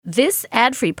This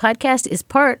ad-free podcast is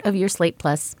part of your Slate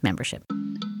Plus membership.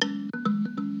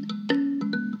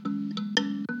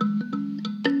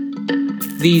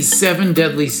 These 7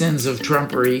 deadly sins of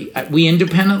Trumpery, we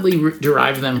independently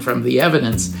derive them from the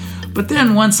evidence. But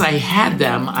then once I had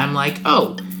them, I'm like,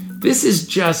 oh, this is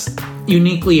just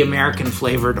uniquely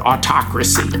American-flavored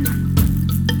autocracy.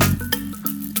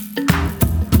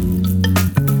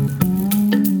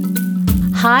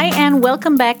 Hi, and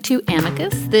welcome back to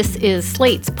Amicus. This is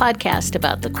Slate's podcast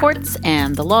about the courts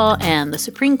and the law and the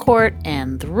Supreme Court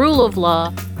and the rule of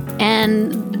law.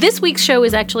 And this week's show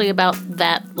is actually about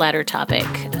that latter topic,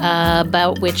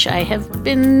 about which I have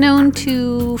been known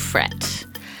to fret.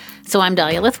 So I'm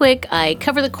Dahlia Lithwick. I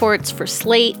cover the courts for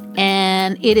Slate,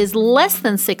 and it is less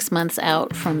than 6 months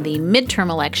out from the midterm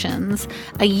elections,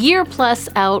 a year plus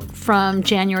out from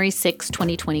January 6,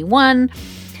 2021,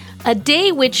 a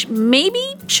day which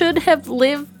maybe should have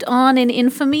lived on in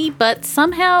infamy, but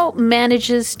somehow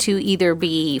manages to either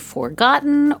be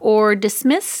forgotten or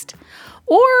dismissed,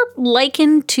 or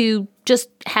likened to just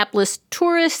hapless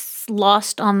tourists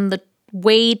lost on the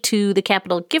way to the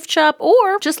Capitol gift shop,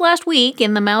 or just last week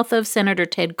in the mouth of Senator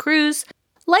Ted Cruz,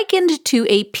 likened to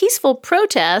a peaceful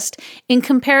protest in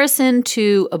comparison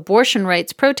to abortion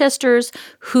rights protesters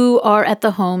who are at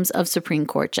the homes of Supreme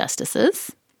Court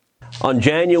justices. On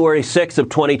January 6th of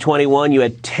 2021, you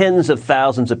had tens of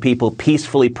thousands of people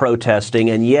peacefully protesting,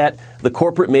 and yet the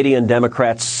corporate media and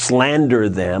Democrats slander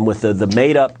them with the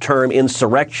made-up term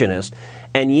insurrectionist.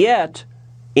 And yet,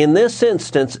 in this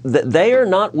instance, they are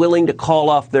not willing to call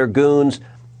off their goons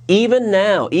even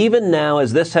now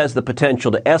as this has the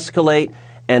potential to escalate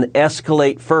and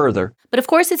escalate further. But of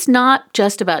course, it's not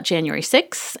just about January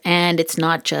 6th, and it's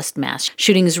not just mass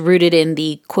shootings rooted in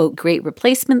the, quote, great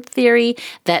replacement theory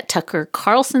that Tucker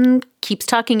Carlson keeps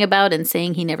talking about and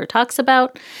saying he never talks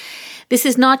about. This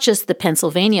is not just the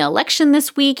Pennsylvania election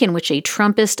this week, in which a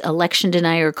Trumpist election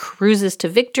denier cruises to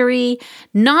victory,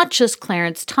 not just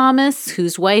Clarence Thomas,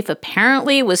 whose wife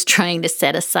apparently was trying to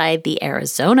set aside the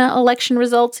Arizona election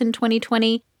results in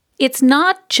 2020. It's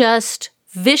not just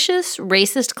vicious,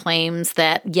 racist claims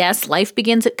that, yes, life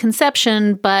begins at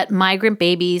conception, but migrant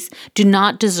babies do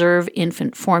not deserve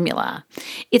infant formula.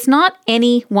 It's not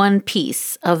any one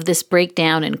piece of this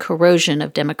breakdown and corrosion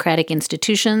of democratic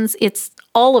institutions. It's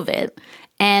all of it.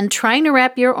 And trying to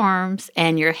wrap your arms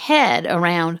and your head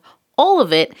around all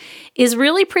of it is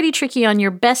really pretty tricky on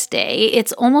your best day.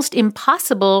 It's almost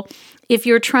impossible if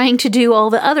you're trying to do all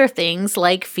the other things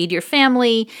like feed your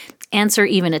family, answer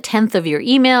even a tenth of your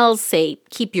emails, say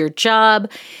keep your job,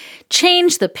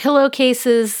 change the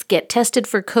pillowcases, get tested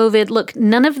for COVID. Look,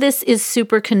 none of this is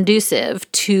super conducive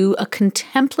to a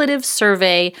contemplative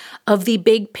survey of the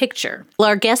big picture. Well,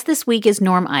 our guest this week is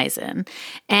Norm Eisen,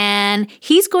 and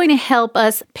he's going to help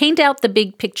us paint out the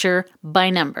big picture by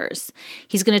numbers.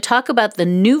 He's going to talk about the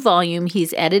new volume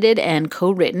he's edited and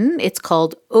co-written. It's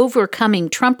called Overcoming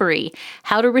Trumpery: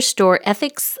 How to Restore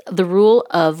Ethics, the Rule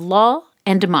of Law,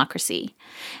 and Democracy.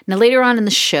 Now, later on in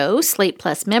the show, Slate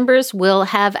Plus members will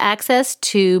have access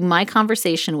to my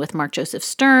conversation with Mark Joseph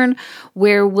Stern,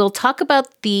 where we'll talk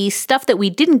about the stuff that we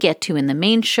didn't get to in the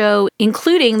main show,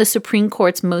 including the Supreme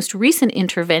Court's most recent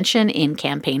intervention in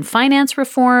campaign finance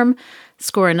reform,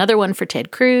 score another one for Ted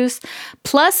Cruz,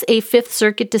 plus a Fifth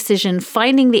Circuit decision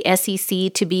finding the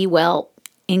SEC to be, well,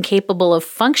 incapable of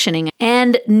functioning,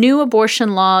 and new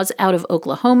abortion laws out of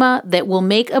Oklahoma that will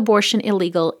make abortion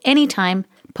illegal anytime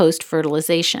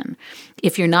post-fertilization.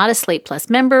 If you're not a Slate Plus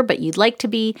member, but you'd like to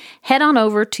be, head on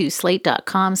over to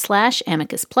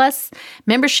slate.com/Amicus Plus.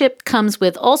 Membership comes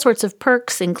with all sorts of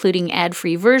perks, including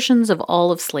ad-free versions of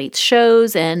all of Slate's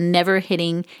shows and never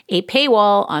hitting a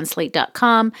paywall on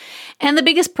slate.com. And the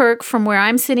biggest perk from where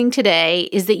I'm sitting today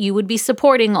is that you would be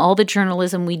supporting all the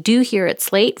journalism we do here at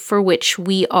Slate, for which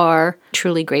we are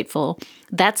truly grateful.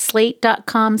 That's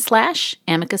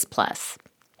slate.com/Amicus Plus.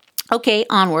 Okay,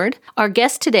 onward. Our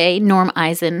guest today, Norm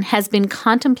Eisen, has been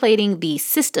contemplating the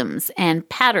systems and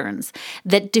patterns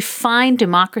that define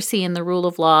democracy and the rule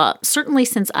of law, certainly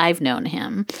since I've known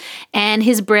him. And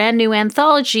his brand new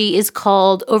anthology is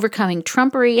called Overcoming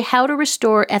Trumpery: How to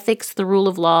Restore Ethics, the Rule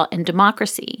of Law, and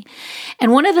Democracy.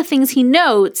 And one of the things he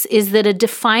notes is that a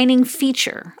defining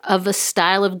feature of a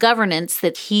style of governance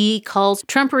that he calls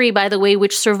Trumpery, by the way,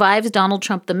 which survives Donald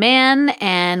Trump the man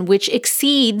and which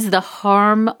exceeds the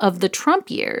harm of the Trump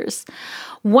years,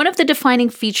 one of the defining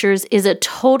features is a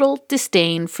total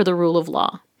disdain for the rule of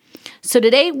law. So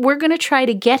today we're going to try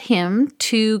to get him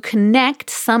to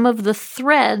connect some of the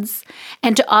threads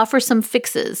and to offer some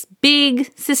fixes,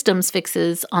 big systems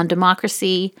fixes on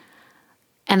democracy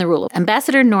and the rule of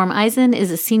Ambassador Norm Eisen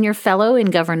is a senior fellow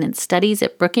in governance studies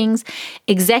at Brookings,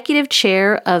 executive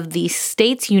chair of the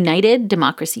States United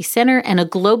Democracy Center, and a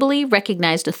globally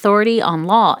recognized authority on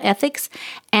law, ethics,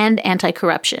 and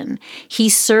anti-corruption. He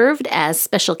served as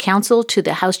special counsel to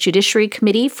the House Judiciary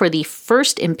Committee for the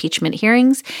first impeachment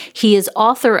hearings. He is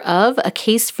author of A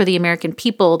Case for the American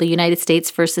People, the United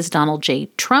States versus Donald J.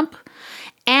 Trump,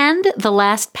 and The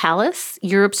Last Palace,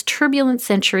 Europe's Turbulent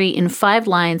Century in 5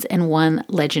 Lines and One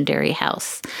Legendary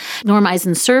House. Norm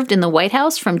Eisen served in the White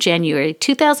House from January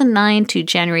 2009 to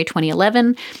January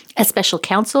 2011 as special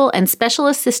counsel and special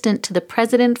assistant to the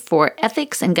president for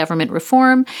ethics and government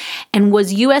reform, and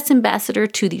was U.S. ambassador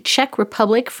to the Czech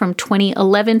Republic from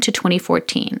 2011 to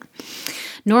 2014.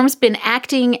 Norm's been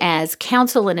acting as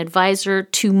counsel and advisor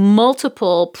to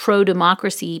multiple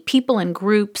pro-democracy people and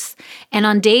groups, and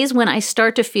on days when I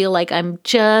start to feel like I'm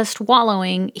just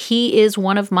wallowing, he is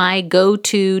one of my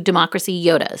go-to democracy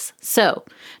Yodas. So,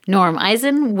 Norm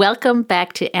Eisen, welcome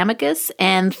back to Amicus,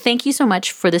 and thank you so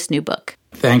much for this new book.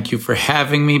 Thank you for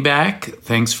having me back.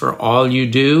 Thanks for all you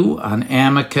do on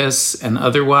Amicus and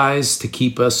otherwise to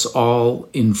keep us all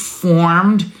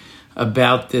informed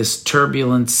about this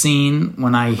turbulent scene.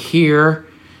 When I hear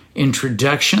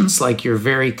introductions like your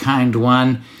very kind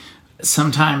one,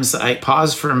 sometimes I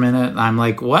pause for a minute and I'm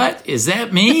like, what? Is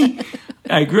that me?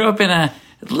 I grew up in a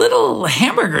little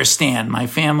hamburger stand, my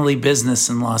family business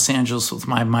in Los Angeles with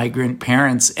my migrant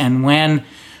parents. And when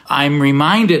I'm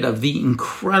reminded of the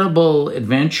incredible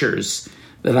adventures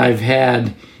that I've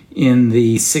had in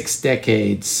the 6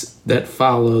 decades that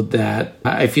followed that,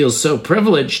 I feel so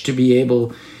privileged to be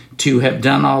able to have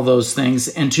done all those things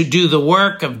and to do the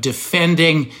work of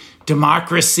defending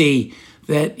democracy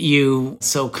that you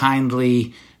so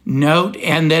kindly note,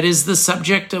 and that is the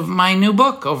subject of my new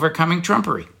book, Overcoming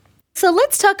Trumpery. So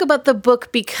let's talk about the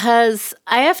book, because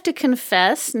I have to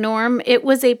confess, Norm, it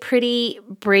was a pretty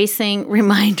bracing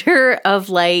reminder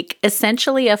of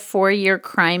essentially a 4-year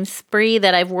crime spree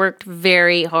that I've worked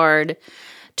very hard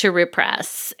to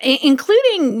repress,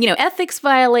 including, ethics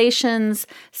violations,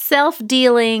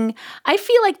 self-dealing. I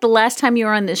feel like the last time you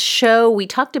were on this show, we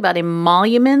talked about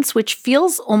emoluments, which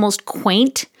feels almost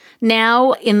quaint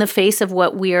now in the face of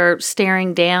what we are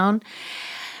staring down.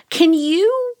 Can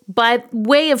you, by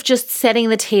way of just setting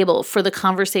the table for the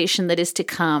conversation that is to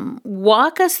come,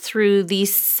 walk us through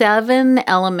these 7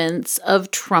 elements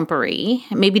of trumpery,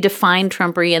 maybe define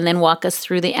trumpery, and then walk us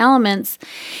through the elements,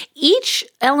 each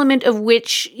element of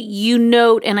which you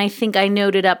note, and I think I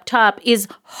noted up top, is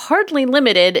hardly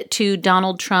limited to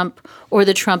Donald Trump or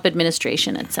the Trump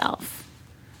administration itself.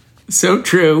 So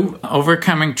true.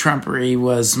 Overcoming Trumpery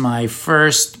was my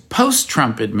first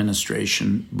post-Trump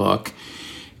administration book.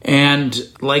 And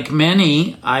like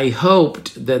many, I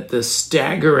hoped that the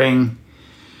staggering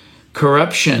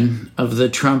corruption of the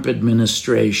Trump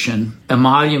administration,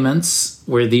 emoluments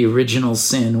were the original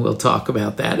sin. We'll talk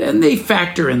about that. And they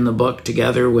factor in the book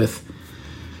together with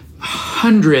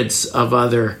hundreds of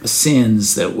other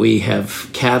sins that we have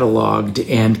cataloged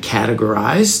and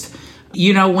categorized.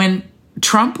 When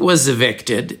Trump was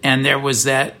evicted and there was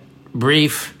that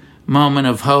brief moment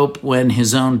of hope when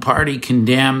his own party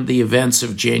condemned the events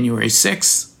of January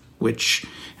 6th, which,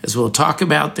 as we'll talk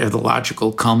about, they're the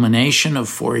logical culmination of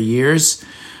 4 years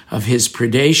of his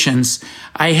predations,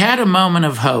 I had a moment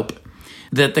of hope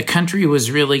that the country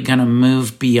was really going to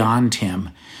move beyond him.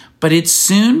 But it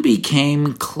soon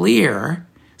became clear,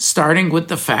 starting with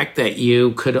the fact that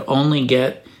you could only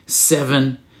get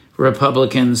 7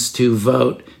 Republicans to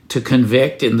vote to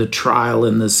convict in the trial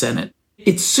in the Senate.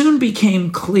 It soon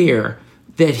became clear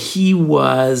that he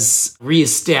was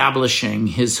reestablishing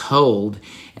his hold.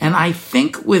 And I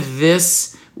think with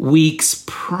this week's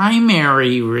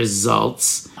primary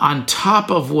results, on top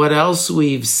of what else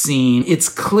we've seen, it's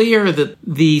clear that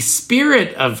the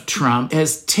spirit of Trump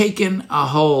has taken a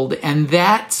hold, and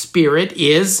that spirit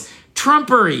is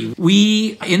trumpery.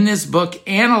 We, in this book,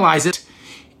 analyze it.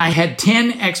 I had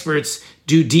 10 experts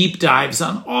do deep dives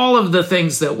on all of the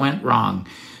things that went wrong.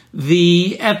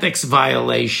 The ethics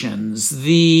violations,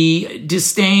 the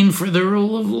disdain for the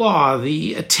rule of law,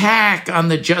 the attack on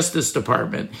the Justice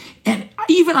Department. And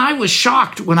even I was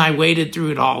shocked when I waded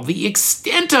through it all, the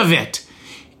extent of it.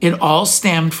 It all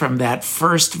stemmed from that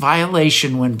first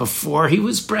violation when, before he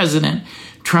was president,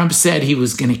 Trump said he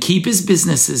was going to keep his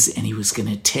businesses and he was going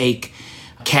to take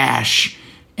cash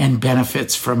and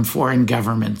benefits from foreign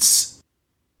governments,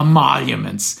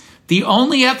 emoluments. The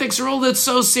only ethics rule that's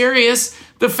so serious,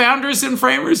 the founders and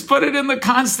framers put it in the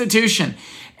Constitution.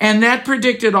 And that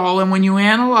predicted all. And when you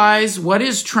analyze what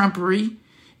is trumpery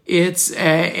It's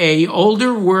a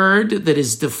older word that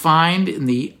is defined in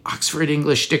the Oxford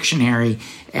English Dictionary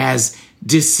as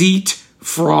deceit,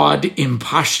 fraud,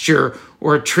 imposture,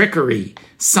 or trickery.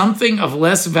 Something of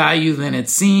less value than it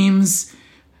seems.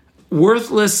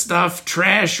 Worthless stuff,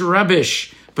 trash,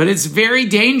 rubbish. But it's very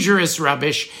dangerous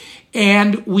rubbish.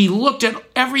 And we looked at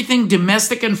everything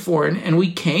domestic and foreign, and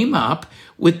we came up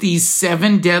with these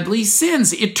 7 deadly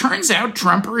sins. It turns out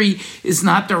trumpery is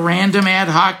not the random, ad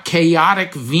hoc,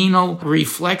 chaotic, venal,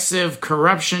 reflexive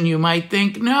corruption you might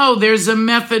think. No, there's a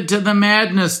method to the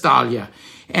madness, Dahlia.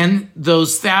 And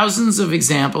those thousands of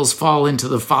examples fall into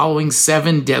the following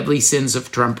 7 deadly sins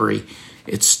of trumpery.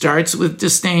 It starts with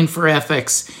disdain for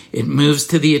ethics. It moves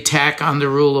to the attack on the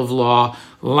rule of law,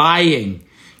 lying,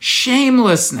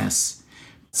 shamelessness,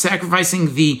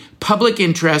 sacrificing the public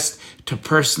interest to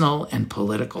personal and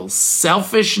political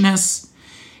selfishness,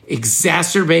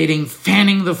 exacerbating,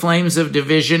 fanning the flames of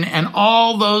division, and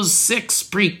all those 6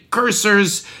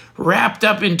 precursors wrapped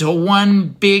up into one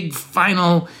big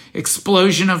final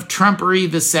explosion of trumpery,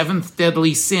 the 7th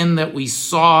deadly sin that we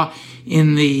saw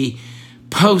in the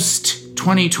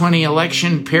post-2020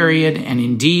 election period, and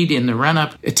indeed in the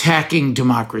run-up, attacking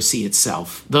democracy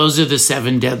itself. Those are the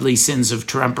 7 deadly sins of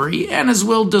trumpery, and as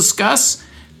we'll discuss,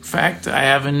 in fact, I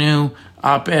have a new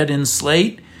op-ed in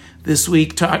Slate this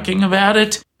week talking about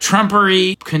it.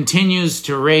 Trumpery continues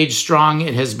to rage strong.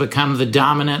 It has become the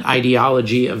dominant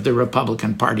ideology of the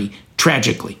Republican Party,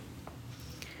 tragically.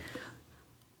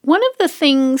 One of the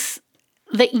things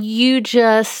that you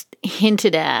just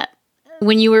hinted at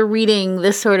when you were reading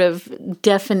this sort of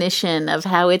definition of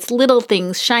how it's little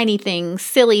things, shiny things,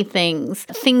 silly things,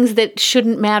 things that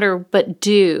shouldn't matter but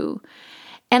do.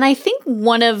 And I think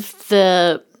one of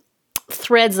the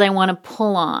threads I want to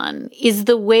pull on is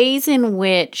the ways in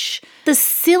which the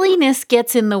silliness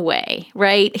gets in the way,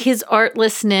 right? His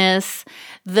artlessness,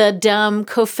 the dumb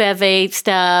Kofeve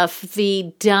stuff,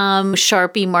 the dumb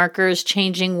Sharpie markers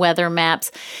changing weather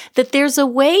maps, that there's a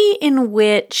way in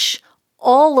which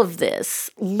all of this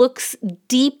looks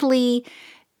deeply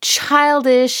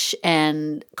childish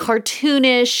and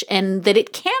cartoonish, and that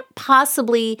it can't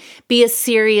possibly be a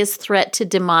serious threat to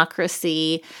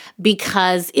democracy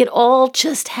because it all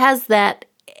just has that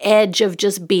edge of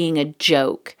just being a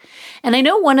joke. And I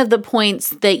know one of the points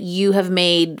that you have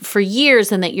made for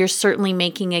years and that you're certainly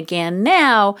making again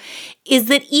now is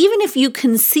that even if you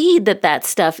concede that that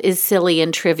stuff is silly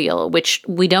and trivial, which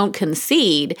we don't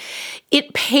concede,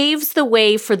 it paves the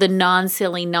way for the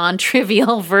non-silly,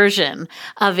 non-trivial version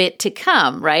of it to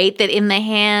come, right? That in the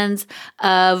hands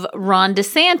of Ron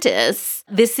DeSantis,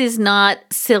 this is not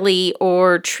silly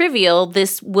or trivial.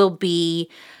 This will be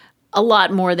a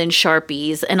lot more than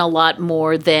Sharpies and a lot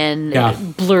more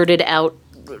than blurted out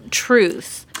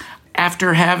truth.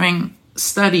 After having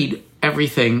studied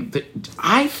everything,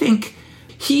 I think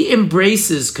he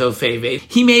embraces Kofeve.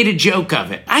 He made a joke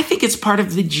of it. I think it's part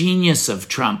of the genius of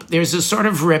Trump. There's a sort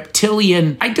of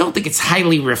reptilian, I don't think it's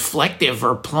highly reflective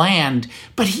or planned,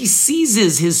 but he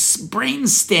seizes his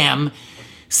brainstem,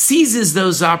 seizes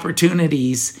those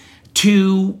opportunities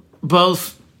to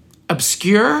both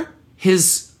obscure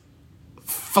his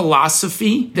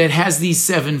philosophy that has these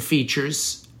 7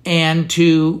 features and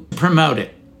to promote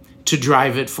it, to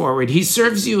drive it forward. He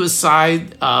serves you a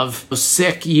side of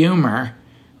sick humor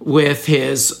with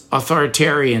his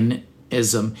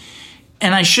authoritarianism.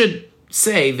 And I should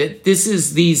say that this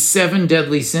is these 7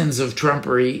 deadly sins of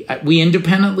trumpery. We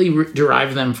independently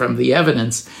derive them from the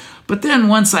evidence. But then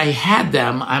once I had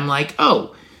them, I'm like,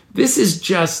 oh, this is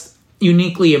just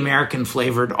uniquely American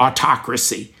flavored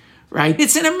autocracy. Right?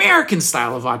 It's an American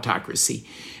style of autocracy.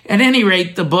 At any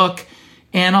rate, the book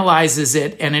analyzes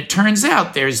it, and it turns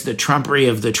out there's the trumpery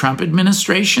of the Trump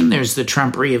administration, there's the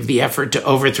trumpery of the effort to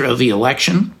overthrow the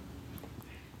election,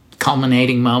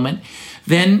 culminating moment.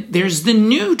 Then there's the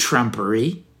new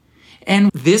trumpery, and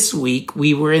this week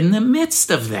we were in the midst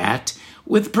of that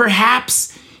with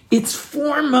perhaps its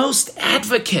foremost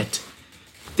advocate.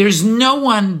 There's no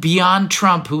one beyond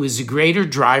Trump who is a greater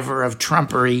driver of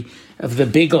trumpery, of the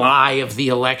big lie of the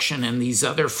election and these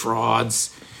other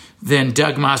frauds, than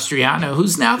Doug Mastriano,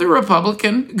 who's now the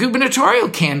Republican gubernatorial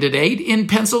candidate in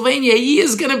Pennsylvania. He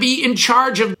is going to be in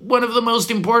charge of one of the most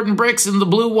important bricks in the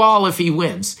blue wall if he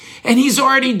wins. And he's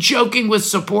already joking with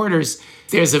supporters.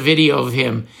 There's a video of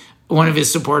him, one of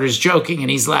his supporters joking, and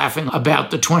he's laughing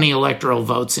about the 20 electoral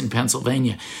votes in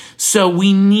Pennsylvania. So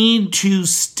we need to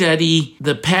study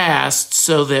the past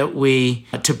so that we,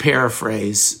 to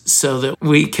paraphrase, so that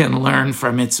we can learn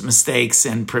from its mistakes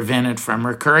and prevent it from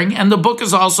recurring. And the book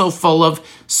is also full of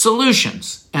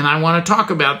solutions. And I want to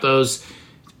talk about those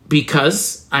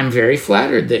because I'm very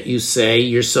flattered that you say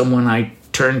you're someone I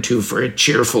turn to for a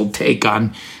cheerful take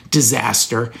on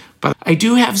disaster. But I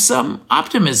do have some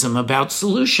optimism about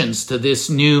solutions to this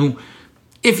new,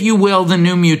 if you will, the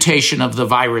new mutation of the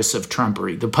virus of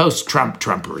Trumpery, the post-Trump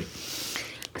Trumpery.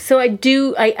 So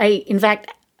I in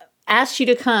fact asked you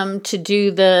to come to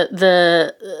do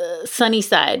the sunny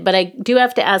side, but I do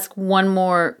have to ask one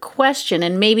more question,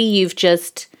 and maybe you've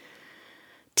just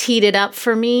teed it up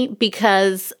for me,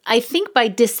 because I think by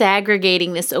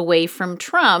disaggregating this away from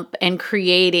Trump and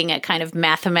creating a kind of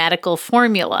mathematical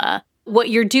formula, what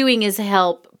you're doing is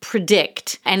help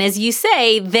predict. And as you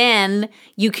say, then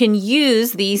you can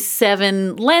use these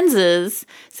 7 lenses,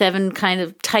 7 kind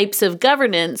of types of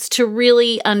governance to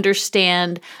really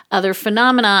understand other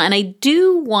phenomena. And I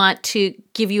do want to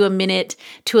give you a minute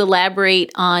to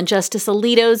elaborate on Justice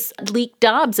Alito's leaked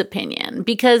Dobbs opinion,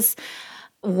 because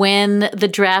when the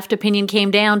draft opinion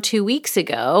came down 2 weeks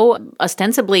ago,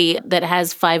 ostensibly that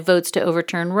has 5 votes to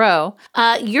overturn Roe,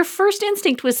 your first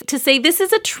instinct was to say this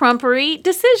is a Trumpery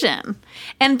decision.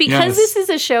 And because this is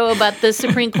a show about the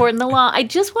Supreme Court and the law, I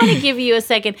just want to give you a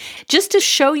second just to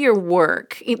show your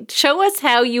work. Show us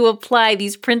how you apply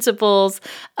these principles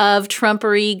of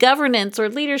Trumpery governance or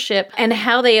leadership and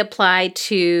how they apply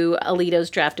to Alito's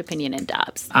draft opinion in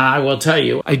Dobbs. I will tell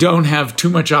you, I don't have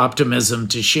too much optimism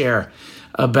to share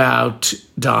about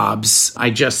Dobbs. I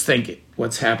just think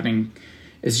what's happening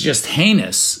is just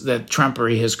heinous that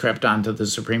Trumpery has crept onto the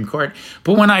Supreme Court.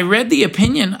 But when I read the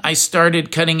opinion, I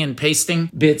started cutting and pasting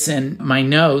bits in my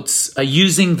notes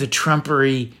using the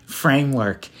Trumpery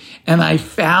framework. And I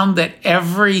found that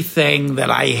everything that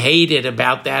I hated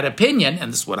about that opinion,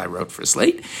 and this is what I wrote for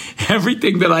Slate,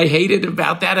 everything that I hated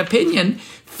about that opinion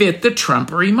fit the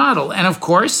Trumpery model. And of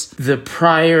course, the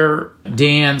prior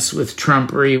dance with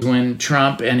Trumpery when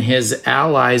Trump and his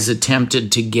allies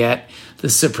attempted to get the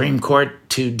Supreme Court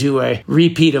to do a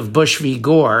repeat of Bush v.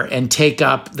 Gore and take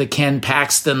up the Ken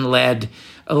Paxton-led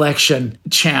election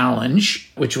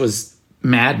challenge, which was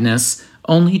madness.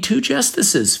 Only 2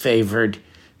 justices favored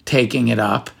taking it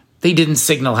up. They didn't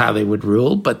signal how they would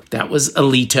rule, but that was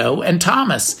Alito and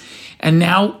Thomas. And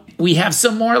now we have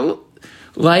some more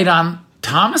light on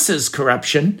Thomas's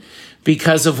corruption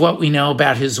because of what we know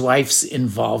about his wife's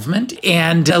involvement.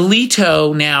 And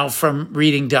Alito, now from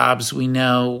reading Dobbs, we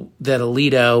know that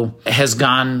Alito has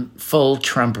gone full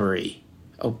Trumpery,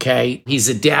 okay? He's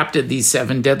adapted these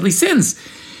 7 deadly sins.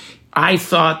 I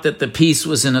thought that the piece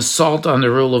was an assault on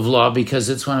the rule of law because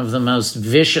it's one of the most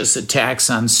vicious attacks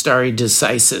on stare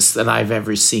decisis that I've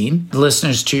ever seen. The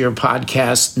listeners to your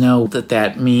podcast know that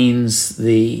that means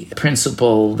the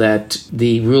principle that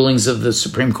the rulings of the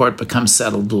Supreme Court become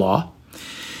settled law.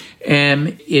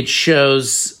 And it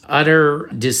shows utter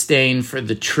disdain for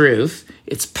the truth.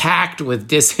 It's packed with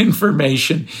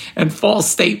disinformation and false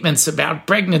statements about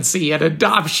pregnancy and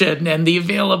adoption and the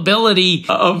availability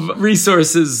of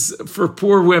resources for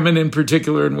poor women in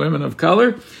particular and women of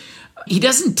color. He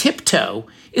doesn't tiptoe.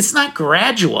 It's not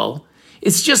gradual.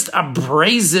 It's just a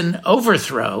brazen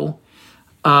overthrow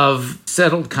of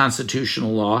settled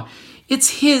constitutional law.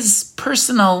 It's his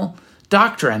personal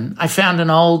doctrine.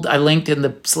 I linked in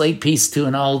the Slate piece to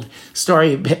an old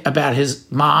story about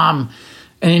his mom,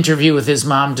 an interview with his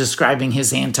mom describing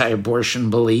his anti-abortion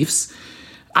beliefs.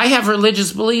 I have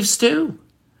religious beliefs too,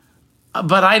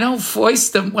 but I don't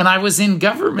foist them. When I was in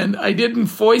government, I didn't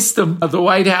foist them at the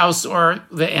White House or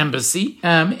the embassy,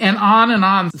 and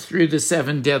on through the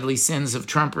 7 deadly sins of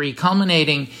Trumpery,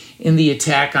 culminating in the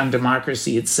attack on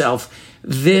democracy itself.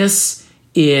 This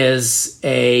is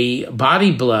a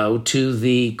body blow to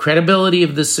the credibility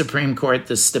of the Supreme Court,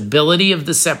 the stability of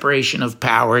the separation of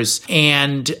powers,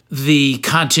 and the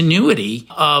continuity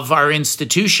of our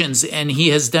institutions. And he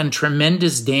has done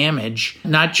tremendous damage,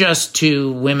 not just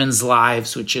to women's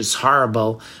lives, which is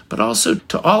horrible, but also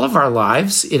to all of our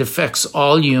lives. It affects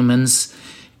all humans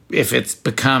if it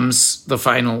becomes the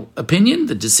final opinion,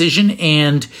 the decision,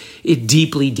 and it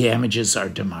deeply damages our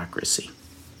democracy.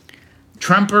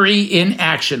 Trumpery in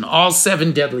action, all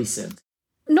 7 deadly sins.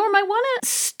 Norm, I want to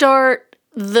start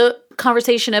the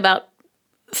conversation about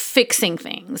fixing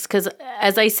things, because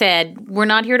as I said, we're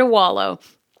not here to wallow.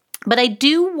 But I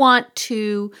do want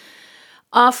to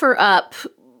offer up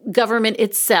government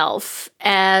itself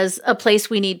as a place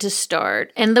we need to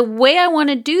start. And the way I want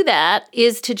to do that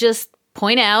is to just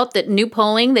point out that new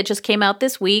polling that just came out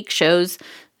this week shows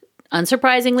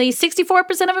Unsurprisingly,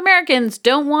 64% of Americans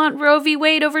don't want Roe v.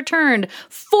 Wade overturned.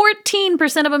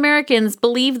 14% of Americans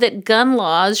believe that gun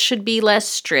laws should be less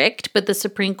strict, but the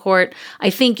Supreme Court, I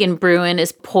think in Bruin,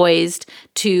 is poised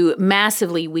to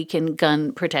massively weaken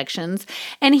gun protections.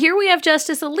 And here we have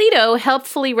Justice Alito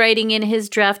helpfully writing in his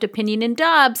draft opinion in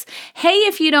Dobbs, hey,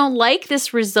 if you don't like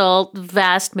this result,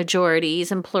 vast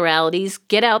majorities and pluralities,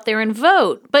 get out there and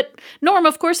vote. But Norm,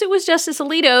 of course, it was Justice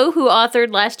Alito who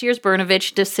authored last year's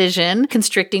Brnovich decision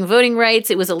constricting voting rights.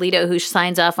 It was Alito who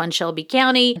signs off on Shelby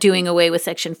County, doing away with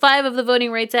Section 5 of the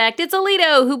Voting Rights Act. It's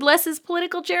Alito who blesses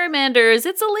political gerrymanders.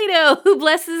 It's Alito who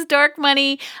blesses dark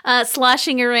money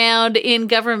sloshing around in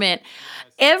government.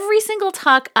 Every single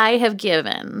talk I have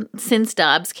given since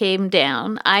Dobbs came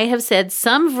down, I have said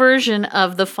some version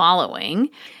of the following.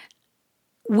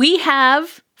 We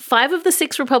have 5 of the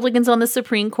 6 Republicans on the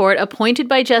Supreme Court appointed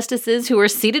by justices who were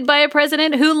seated by a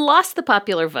president who lost the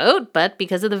popular vote, but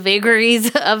because of the vagaries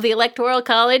of the Electoral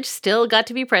College, still got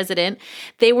to be president.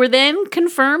 They were then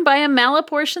confirmed by a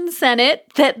malapportioned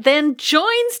Senate that then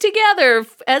joins together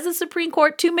as a Supreme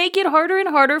Court to make it harder and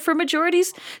harder for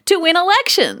majorities to win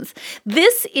elections.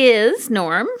 This is,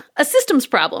 Norm, a systems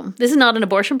problem. This is not an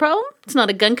abortion problem. It's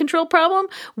not a gun control problem.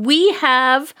 We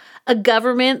have a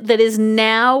government that is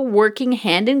now working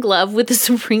hand in glove with the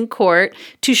Supreme Court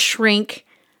to shrink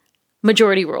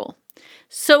majority rule.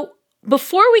 So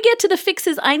before we get to the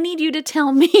fixes, I need you to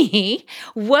tell me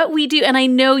what we do. And I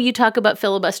know you talk about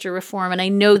filibuster reform, and I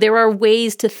know there are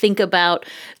ways to think about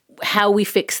how we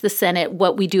fix the Senate,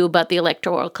 what we do about the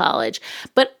Electoral College.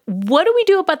 But what do we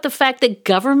do about the fact that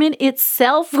government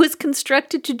itself was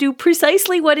constructed to do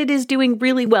precisely what it is doing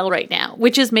really well right now,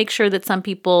 which is make sure that some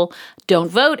people don't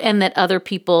vote and that other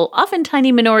people, often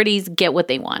tiny minorities, get what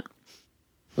they want?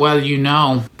 Well, you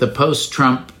know, the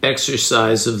post-Trump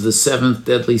exercise of the 7th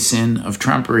deadly sin of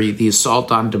Trumpery, the assault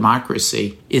on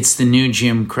democracy, it's the new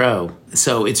Jim Crow.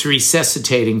 So it's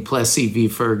resuscitating Plessy v.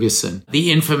 Ferguson,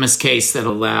 the infamous case that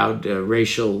allowed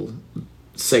racial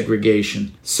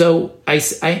segregation. So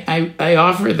I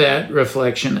offer that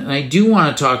reflection, and I do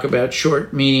want to talk about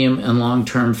short, medium, and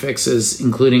long-term fixes,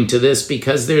 including to this,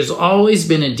 because there's always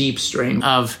been a deep strain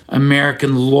of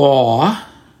American law,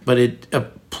 but it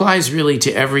applies really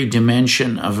to every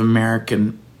dimension of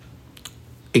American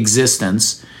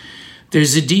existence.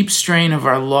 There's a deep strain of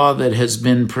our law that has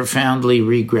been profoundly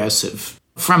regressive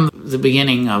from the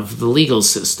beginning of the legal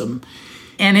system.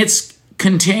 And it's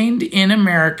contained in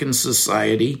American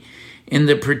society in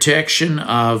the protection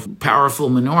of powerful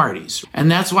minorities. And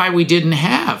that's why we didn't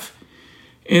have,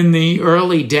 in the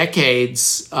early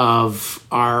decades of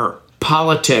our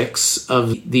politics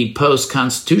of the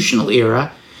post-constitutional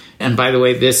era, and by the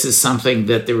way, this is something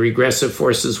that the regressive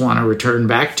forces want to return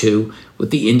back to with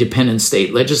the independent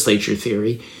state legislature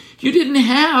theory. You didn't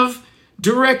have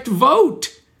direct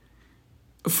vote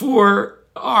for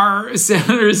our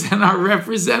senators and our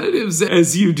representatives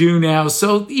as you do now.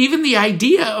 So even the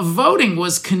idea of voting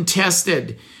was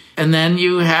contested. And then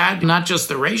you had not just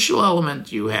the racial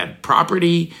element, you had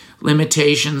property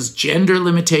limitations, gender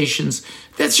limitations.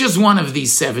 That's just one of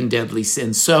these 7 deadly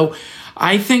sins. So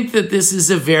I think that this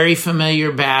is a very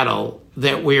familiar battle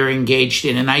that we're engaged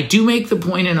in. And I do make the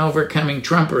point in Overcoming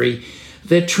Trumpery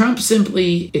that Trump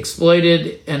simply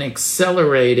exploited and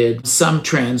accelerated some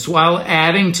trends while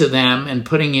adding to them and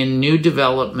putting in new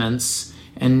developments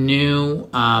and new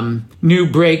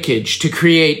breakage to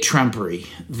create Trumpery,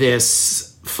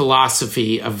 this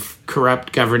philosophy of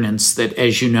corrupt governance that,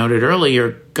 as you noted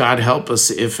earlier, God help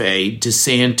us if a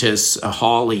DeSantis, a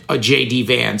Hawley, a J.D.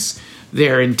 Vance,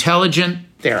 they're intelligent,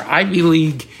 they're Ivy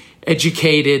League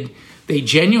educated, they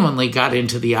genuinely got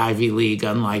into the Ivy League,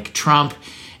 unlike Trump,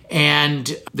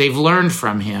 and they've learned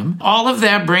from him. All of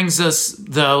that brings us,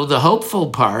 though, the hopeful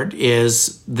part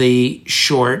is the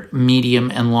short,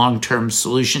 medium, and long-term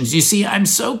solutions. You see, I'm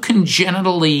so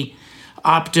congenitally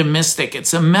optimistic.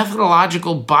 It's a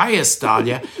methodological bias,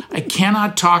 Dahlia. I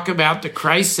cannot talk about the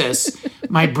crisis.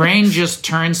 My brain just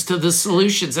turns to the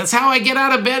solutions. That's how I get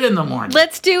out of bed in the morning.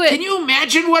 Let's do it. Can you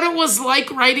imagine what it was like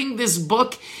writing this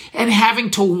book and having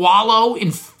to wallow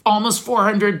in almost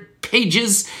 400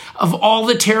 pages of all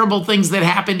the terrible things that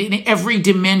happened in every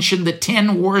dimension, the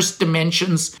 10 worst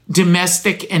dimensions,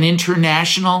 domestic and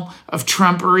international, of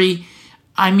Trumpery?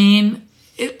 I mean,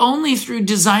 only through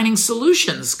designing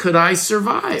solutions could I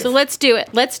survive. So let's do it.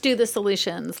 Let's do the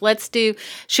solutions.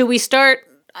 Should we start?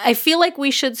 I feel like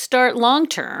we should start long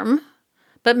term,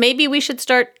 but maybe we should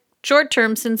start short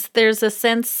term, since there's a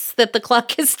sense that the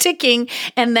clock is ticking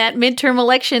and that midterm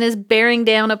election is bearing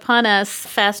down upon us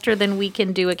faster than we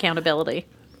can do accountability.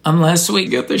 Unless we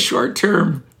get the short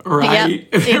term right?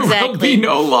 Yep, There will be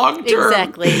no long term.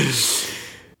 Exactly.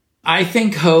 I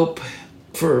think hope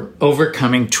for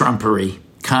overcoming Trumpery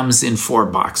comes in 4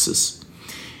 boxes.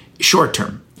 Short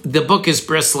term. The book is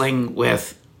bristling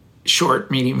with short,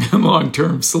 medium, and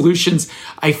long-term solutions.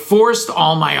 I forced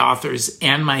all my authors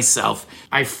and myself,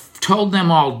 I told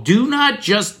them all, do not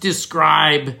just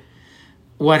describe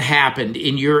what happened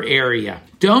in your area.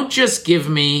 Don't just give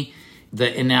me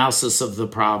the analysis of the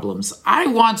problems. I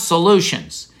want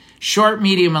solutions, short,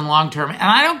 medium, and long-term, and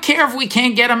I don't care if we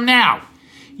can't get them now.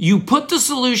 You put the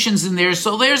solutions in there,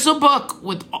 so there's a book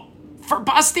for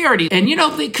posterity. And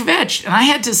they kvetched, and I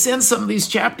had to send some of these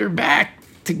chapters back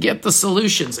to get the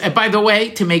solutions. And by the way,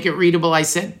 to make it readable, I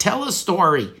said, tell a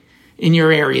story in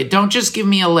your area. Don't just give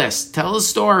me a list. Tell a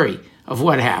story of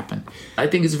what happened. I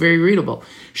think it's very readable.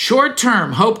 Short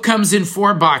term, hope comes in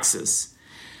 4 boxes.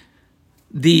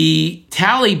 The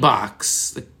tally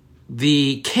box,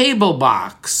 the cable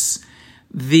box,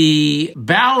 the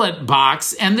ballot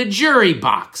box, and the jury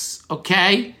box,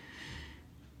 okay?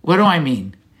 What do I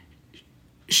mean?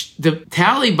 The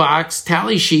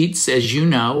tally sheets, as you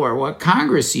know, are what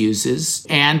Congress uses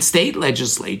and state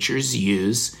legislatures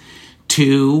use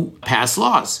to pass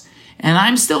laws. And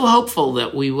I'm still hopeful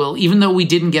that we will, even though we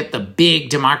didn't get the big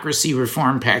democracy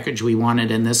reform package we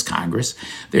wanted in this Congress,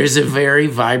 there's a very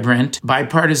vibrant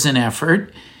bipartisan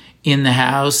effort in the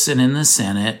House and in the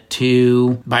Senate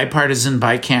bicameral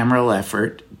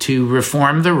effort to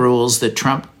reform the rules that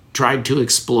Trump tried to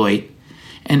exploit.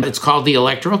 And it's called the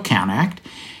Electoral Count Act.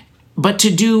 But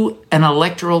to do an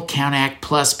Electoral Count Act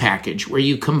Plus package where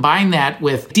you combine that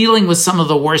with dealing with some of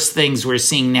the worst things we're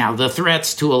seeing now, the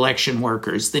threats to election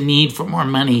workers, the need for more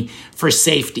money for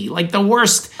safety, like the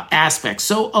worst aspects.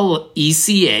 So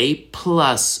ECA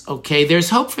Plus, okay, there's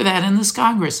hope for that in this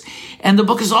Congress. And the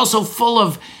book is also full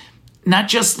of not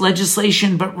just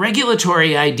legislation, but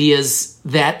regulatory ideas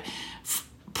that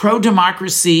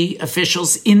pro-democracy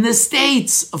officials in the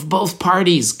states of both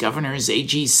parties, governors,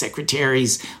 AGs,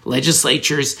 secretaries,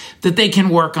 legislatures, that they can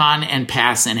work on and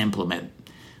pass and implement.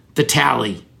 The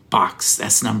tally box,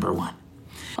 that's number 1.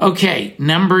 Okay,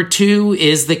 number 2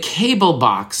 is the cable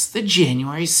box. The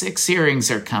January 6 hearings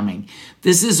are coming.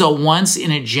 This is a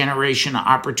once-in-a-generation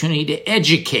opportunity to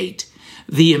educate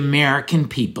the American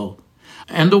people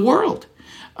and the world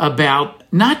about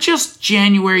not just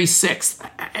January 6th.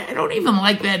 I don't even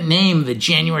like that name, the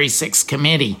January 6th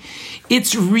Committee.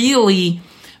 It's really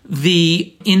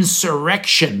the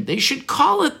insurrection. They should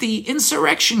call it the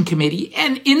Insurrection Committee,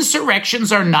 and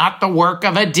insurrections are not the work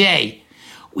of a day.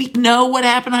 We know what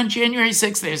happened on January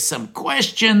 6th. There's some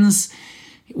questions.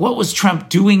 What was Trump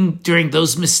doing during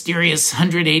those mysterious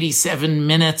 187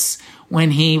 minutes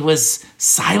when he was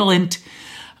silent?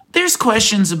 There's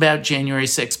questions about January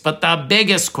 6th, but the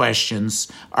biggest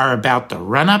questions are about the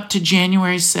run-up to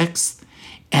January 6th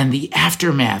and the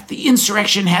aftermath. The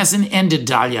insurrection hasn't ended,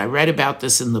 Dahlia. I read about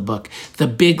this in the book, the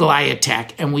big lie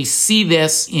attack. And we see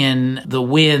this in the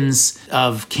wins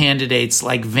of candidates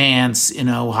like Vance in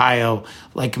Ohio,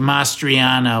 like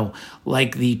Mastriano,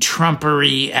 like the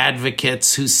Trumpery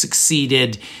advocates who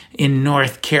succeeded in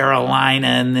North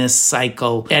Carolina in this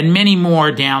cycle, and many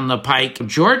more down the pike.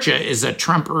 Georgia is a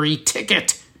Trumpery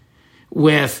ticket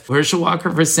with Herschel Walker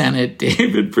for Senate,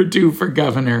 David Perdue for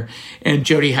governor, and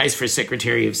Jody Hice for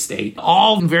Secretary of State.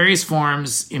 All in various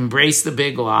forms embrace the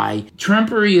big lie.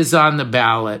 Trumpery is on the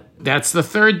ballot. That's the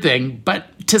third thing.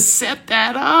 But to set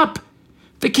that up,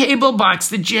 the cable box,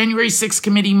 the January 6th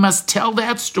committee must tell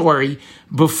that story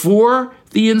before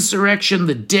the insurrection,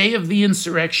 the day of the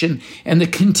insurrection, and the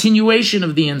continuation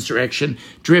of the insurrection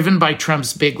driven by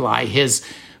Trump's big lie,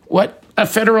 what a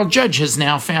federal judge has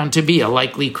now found to be a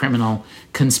likely criminal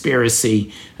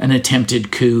conspiracy, an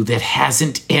attempted coup that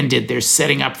hasn't ended. They're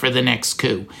setting up for the next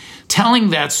coup.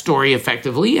 Telling that story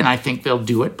effectively, and I think they'll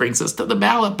do it, brings us to the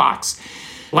ballot box.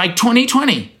 Like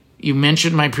 2020, you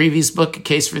mentioned my previous book, A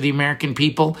Case for the American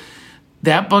People.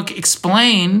 That book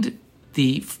explained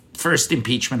the first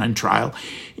impeachment on trial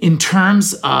in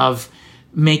terms of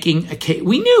making a case.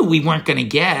 We knew we weren't going to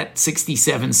get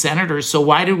 67 senators, so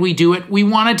why did we do it? We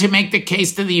wanted to make the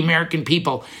case to the American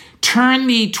people, turn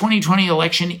the 2020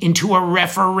 election into a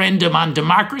referendum on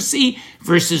democracy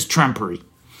versus Trumpery.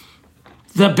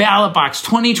 The ballot box,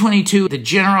 2022, the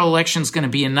general election is going to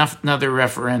be another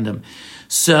referendum.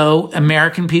 So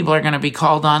American people are going to be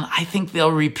called on. I think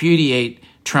they'll repudiate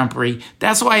Trumpery.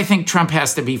 That's why I think Trump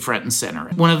has to be front and center.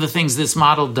 One of the things this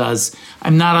model does,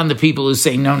 I'm not on the people who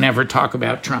say, no, never talk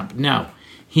about Trump. No,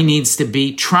 he needs to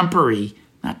be Trumpery,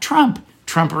 not Trump.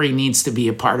 Trumpery needs to be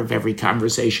a part of every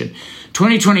conversation.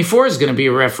 2024 is going to be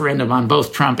a referendum on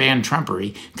both Trump and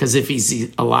Trumpery, because if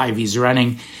he's alive, he's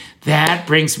running. That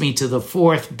brings me to the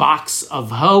fourth box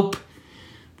of hope,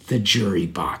 the jury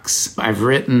box. I've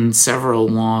written several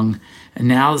long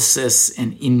analysis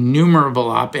and innumerable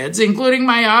op-eds, including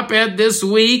my op-ed this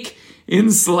week in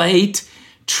Slate.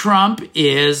 Trump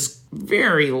is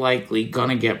very likely going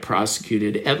to get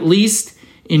prosecuted, at least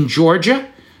in Georgia,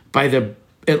 by the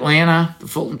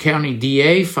Fulton County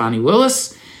DA, Fani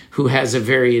Willis, who has a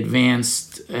very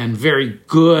advanced and very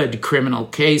good criminal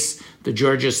case. The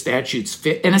Georgia statutes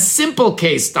fit. In a simple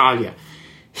case, Dahlia,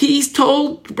 he's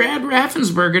told Brad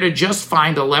Raffensperger to just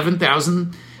find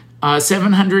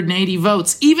 11,780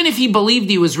 votes. Even if he believed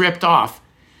he was ripped off,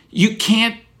 you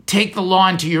can't take the law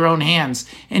into your own hands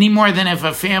any more than if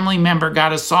a family member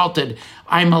got assaulted,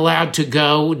 I'm allowed to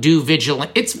go do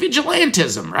It's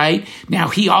vigilantism, right? Now,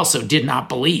 he also did not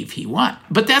believe he won.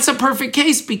 But that's a perfect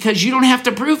case because you don't have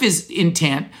to prove his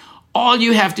intent. All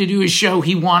you have to do is show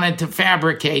he wanted to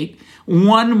fabricate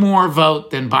one more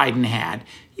vote than Biden had.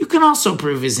 You can also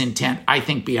prove his intent, I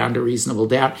think, beyond a reasonable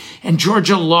doubt. And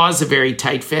Georgia law is a very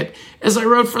tight fit. As I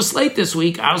wrote for Slate this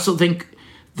week, I also think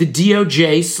the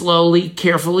DOJ slowly,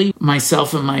 carefully,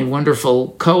 myself and my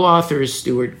wonderful co-authors,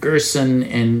 Stuart Gerson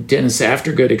and Dennis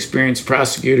Aftergood, experienced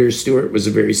prosecutors. Stuart was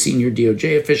a very senior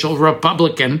DOJ official,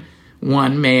 Republican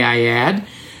one, may I add.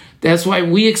 That's why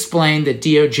we explained that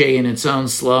DOJ, in its own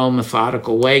slow,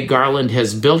 methodical way, Garland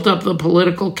has built up the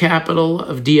political capital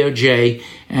of DOJ,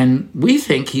 and we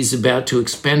think he's about to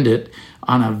expend it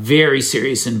on a very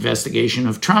serious investigation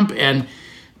of Trump. And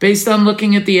based on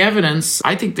looking at the evidence,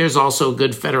 I think there's also a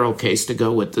good federal case to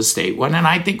go with the state one, and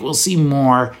I think we'll see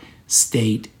more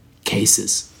state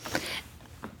cases.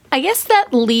 I guess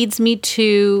that leads me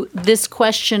to this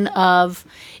question of,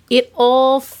 it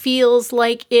all feels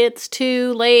like it's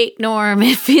too late, Norm.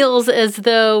 It feels as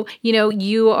though,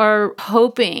 you are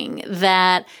hoping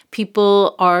that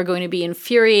people are going to be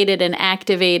infuriated and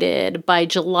activated by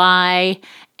July,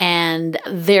 and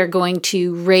they're going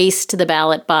to race to the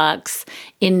ballot box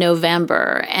in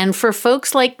November. And for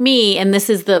folks like me, and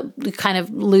this is the kind of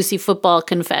Lucy football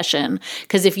confession,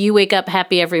 because if you wake up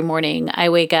happy every morning, I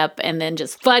wake up and then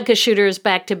just vodka shooters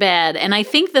back to bed. And I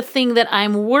think the thing that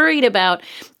I'm worried about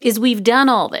is we've done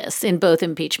all this in both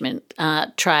impeachment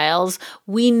trials.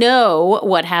 We know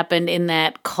what happened in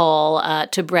that call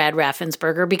to Brad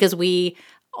Raffensperger because we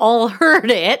all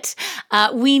heard it.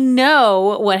 We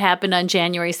know what happened on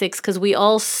January 6th because we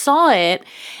all saw it.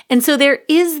 And so there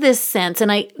is this sense, and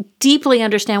I deeply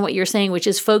understand what you're saying, which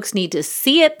is folks need to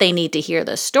see it. They need to hear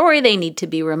the story. They need to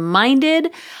be reminded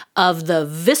of the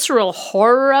visceral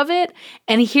horror of it.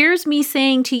 And here's me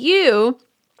saying to you,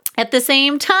 at the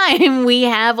same time, we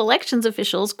have elections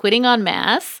officials quitting en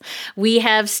masse. We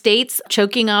have states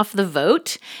choking off the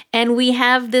vote. And we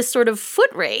have this sort of foot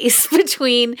race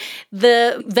between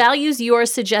the values you're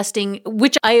suggesting,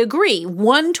 which I agree,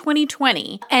 won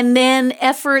 2020, and then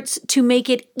efforts to make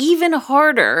it even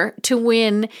harder to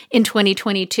win in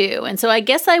 2022. And so I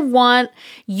guess I want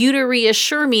you to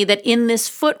reassure me that in this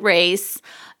foot race,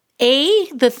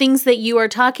 the things that you are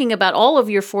talking about, all of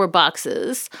your four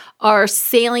boxes, are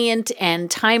salient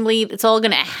and timely. It's all going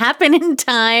to happen in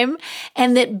time.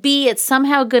 And that B, it's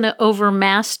somehow going to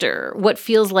overmaster what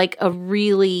feels like a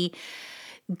really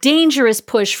dangerous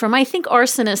push from, I think,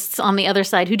 arsonists on the other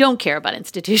side who don't care about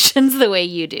institutions the way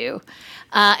you do.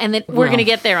 And that we're going to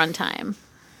get there on time.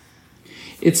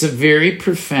 It's a very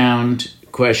profound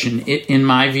question. In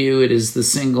my view, it is the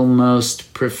single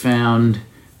most profound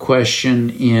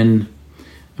question in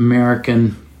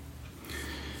American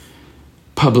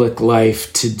public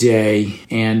life today,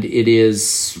 and it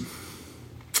is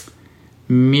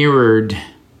mirrored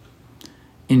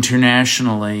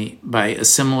internationally by a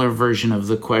similar version of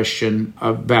the question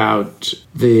about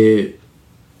the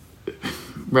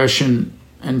Russian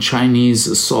and Chinese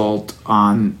assault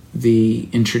on the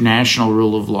international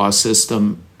rule of law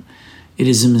system. It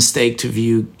is a mistake to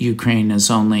view Ukraine as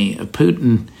only a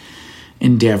Putin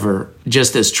endeavor,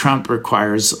 just as Trump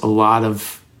requires a lot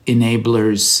of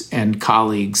enablers and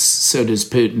colleagues, so does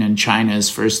Putin, and China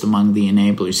is first among the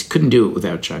enablers. He couldn't do it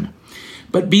without China.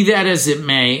 But be that as it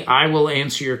may, I will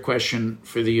answer your question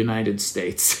for the United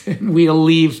States. And we'll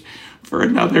leave for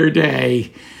another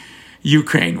day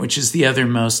Ukraine, which is the other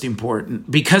most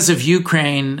important, because of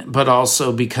Ukraine, but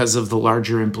also because of the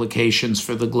larger implications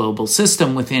for the global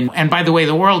system within. And by the way,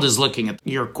 the world is looking at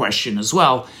your question as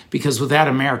well, because without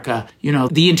America,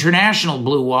 the international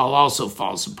blue wall also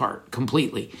falls apart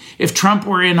completely. If Trump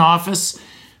were in office,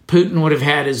 Putin would have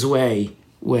had his way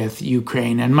with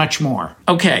Ukraine and much more.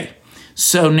 Okay,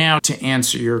 So now to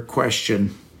answer your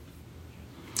question,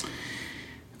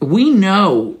 we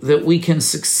know that we can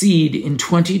succeed in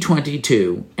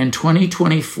 2022 and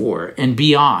 2024 and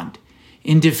beyond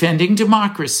in defending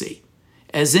democracy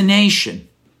as a nation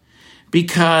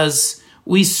because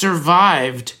we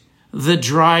survived the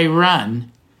dry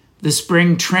run, the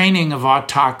spring training of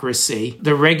autocracy,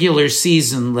 the regular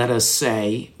season, let us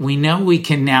say. We know we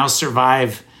can now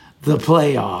survive the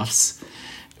playoffs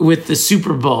with the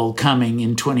Super Bowl coming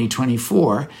in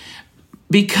 2024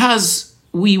 because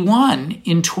we won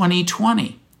in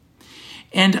 2020.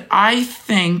 And I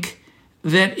think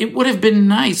that it would have been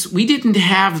nice. We didn't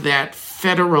have that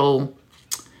federal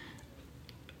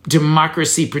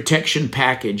democracy protection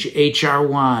package, H.R.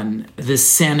 1, the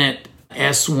Senate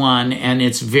S1, and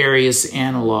its various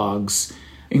analogs,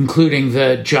 including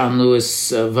the John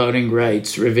Lewis voting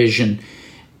rights revision.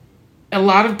 A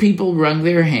lot of people wrung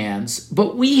their hands,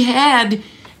 but we had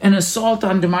an assault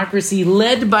on democracy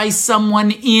led by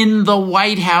someone in the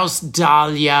White House,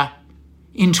 Dahlia,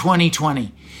 in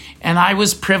 2020. And I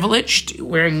was privileged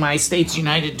wearing my States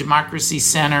United Democracy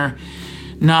Center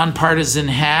nonpartisan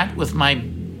hat with my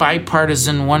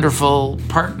bipartisan wonderful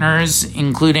partners,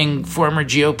 including former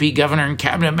GOP governor and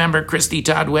cabinet member Christy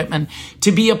Todd Whitman,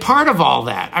 to be a part of all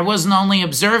that. I wasn't only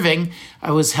observing, I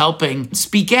was helping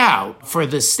speak out for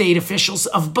the state officials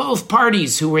of both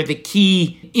parties who were the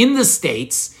key in the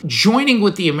states, joining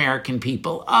with the American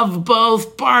people of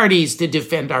both parties to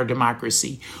defend our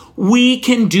democracy. We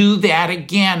can do that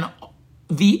again.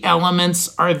 The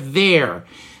elements are there.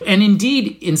 And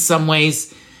indeed, in some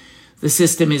ways, the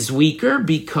system is weaker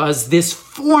because this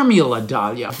formula,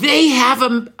 Dahlia, they have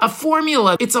a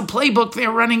formula. It's a playbook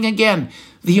they're running again,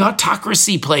 the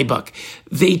autocracy playbook.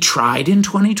 They tried in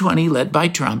 2020, led by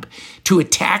Trump, to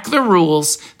attack the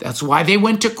rules. That's why they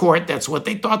went to court. That's what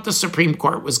they thought the Supreme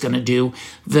Court was going to do,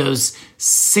 those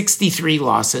 63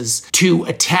 losses, to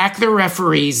attack the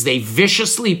referees. They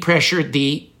viciously pressured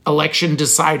the election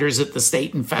deciders at the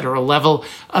state and federal level,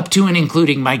 up to and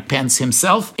including Mike Pence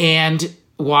himself. And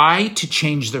why? To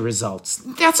change the results.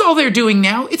 That's all they're doing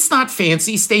now. It's not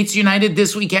fancy. States United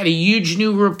this week had a huge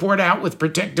new report out with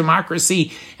Protect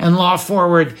Democracy and Law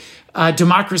Forward,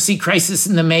 Democracy Crisis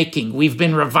in the Making. We've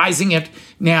been revising it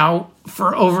now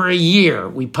for over a year.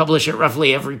 We publish it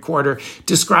roughly every quarter,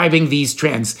 describing these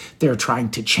trends. They're trying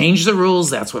to change the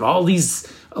rules. That's what all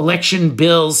these election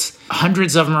bills,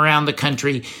 hundreds of them around the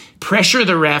country, pressure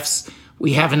the refs.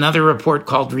 We have another report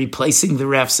called Replacing the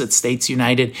Refs at States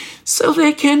United, so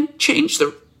they can change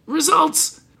the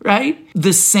results, right?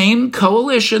 The same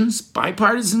coalitions,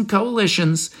 bipartisan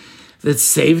coalitions that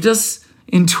saved us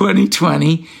in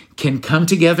 2020 can come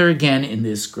together again in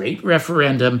this great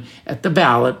referendum at the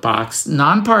ballot box,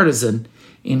 nonpartisan,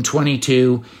 in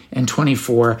 22 and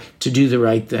 24 to do the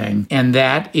right thing. And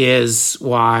that is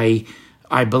why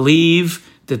I believe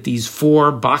that these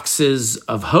 4 boxes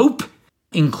of hope,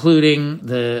 including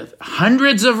the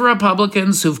hundreds of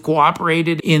Republicans who've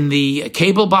cooperated in the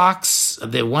cable box,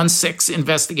 the 1-6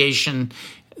 investigation,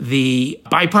 the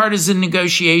bipartisan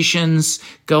negotiations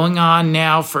going on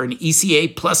now for an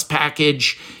ECA plus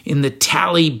package in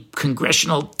the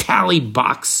congressional tally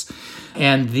box,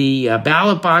 and the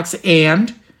ballot box,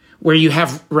 and where you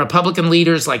have Republican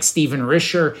leaders like Stephen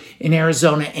Richer in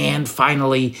Arizona, and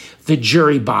finally the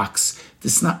jury box.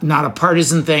 This is not a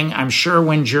partisan thing. I'm sure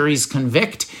when juries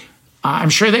convict, I'm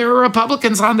sure there are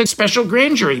Republicans on the special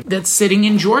grand jury that's sitting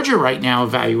in Georgia right now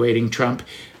evaluating Trump.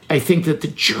 I think that the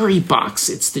jury box,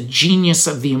 it's the genius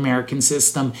of the American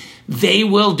system. They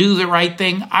will do the right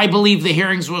thing. I believe the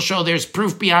hearings will show there's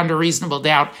proof beyond a reasonable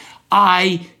doubt.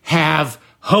 I have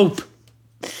hope.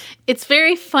 It's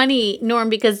very funny, Norm,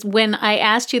 because when I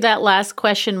asked you that last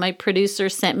question, my producer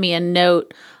sent me a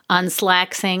note on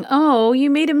Slack saying, "Oh, you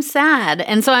made him sad."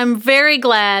 And so I'm very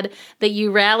glad that you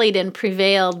rallied and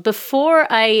prevailed. Before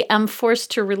I am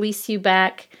forced to release you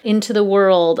back into the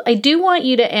world, I do want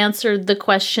you to answer the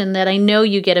question that I know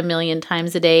you get 1,000,000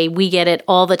 times a day. We get it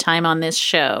all the time on this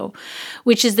show,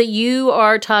 which is that you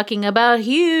are talking about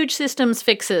huge systems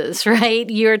fixes, right?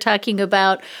 You're talking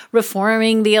about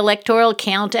reforming the Electoral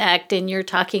Count Act, and you're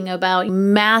talking about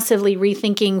massively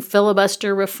rethinking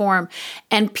filibuster reform.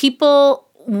 And people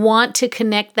want to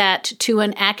connect that to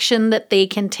an action that they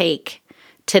can take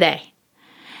today.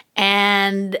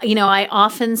 And, I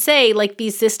often say, like,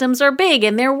 these systems are big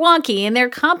and they're wonky and they're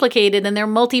complicated and they're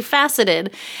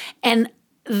multifaceted. And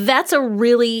that's a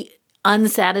really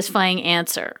unsatisfying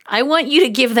answer. I want you to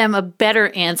give them a better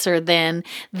answer than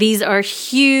these are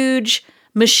huge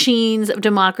machines of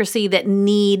democracy that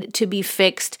need to be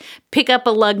fixed. Pick up a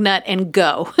lug nut and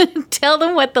go. Tell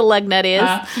them what the lug nut is.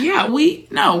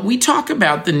 We talk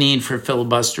about the need for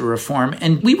filibuster reform,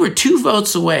 and we were 2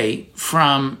 votes away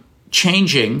from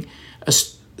changing a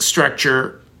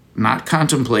structure not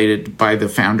contemplated by the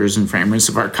founders and framers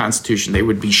of our Constitution. They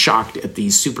would be shocked at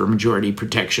these supermajority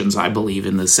protections, I believe,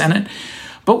 in the Senate.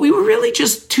 But we were really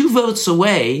just 2 votes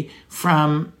away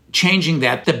from changing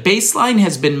that. The baseline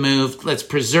has been moved. Let's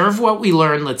preserve what we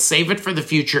learned. Let's save it for the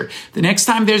future. The next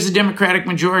time there's a Democratic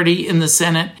majority in the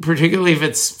Senate, particularly if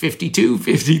it's 52,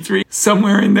 53,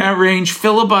 somewhere in that range,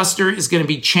 filibuster is going to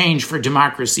be changed for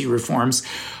democracy reforms.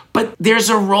 But there's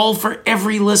a role for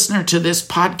every listener to this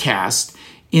podcast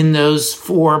in those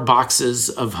 4 boxes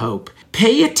of hope.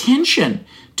 Pay attention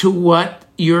to what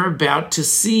you're about to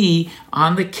see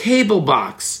on the cable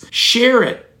box. Share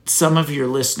it. Some of your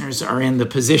listeners are in the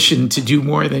position to do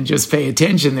more than just pay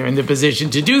attention. They're in the position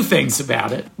to do things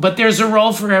about it. But there's a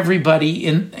role for everybody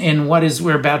in what is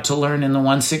we're about to learn in the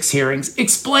 1-6 hearings.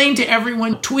 Explain to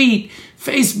everyone, tweet,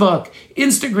 Facebook,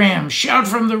 Instagram, shout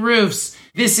from the roofs.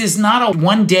 This is not a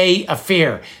one-day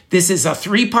affair. This is a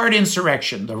 3-part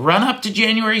insurrection. The run-up to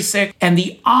January 6th and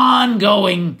the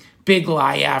ongoing big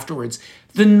lie afterwards.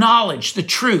 The knowledge, the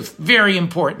truth, very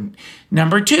important.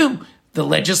 Number 2, the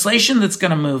legislation that's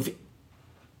going to move.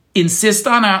 Insist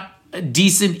on a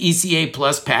decent ECA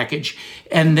plus package,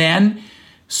 and then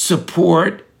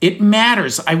support. It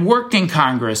matters. I've worked in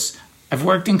Congress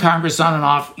on and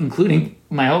off, including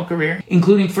my whole career,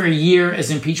 including for a year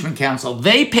as impeachment counsel.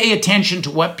 They pay attention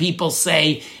to what people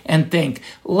say and think.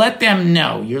 Let them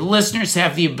know. Your listeners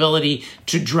have the ability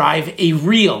to drive a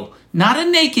real, not a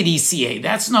naked ECA.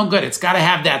 That's no good. It's got to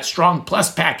have that strong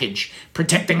plus package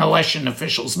protecting election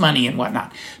officials' money and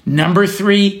whatnot. Number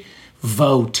 3,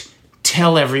 vote.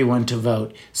 Tell everyone to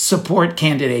vote. Support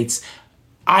candidates.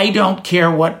 I don't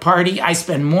care what party. I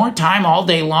spend more time all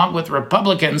day long with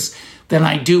Republicans than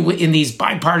I do in these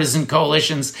bipartisan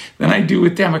coalitions than I do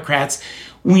with Democrats.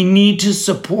 We need to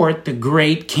support the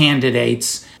great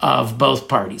candidates of both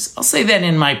parties. I'll say that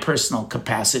in my personal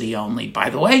capacity only, by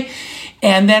the way.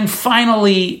 And then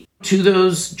finally, to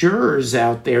those jurors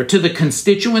out there, to the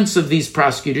constituents of these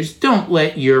prosecutors, don't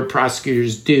let your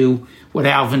prosecutors do what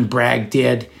Alvin Bragg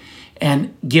did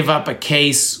and give up a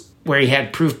case where he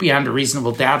had proof beyond a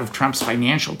reasonable doubt of Trump's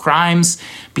financial crimes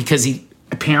because he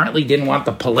apparently didn't want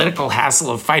the political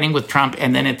hassle of fighting with Trump,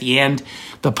 and then at the end,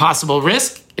 the possible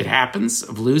risk, it happens,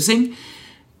 of losing.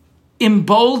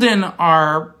 Embolden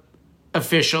our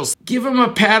officials. Give them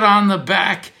a pat on the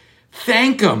back.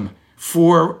 Thank them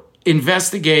for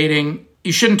investigating.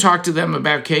 You shouldn't talk to them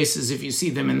about cases if you see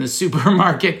them in the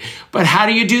supermarket. But how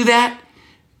do you do that?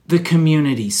 The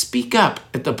community. Speak up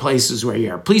at the places where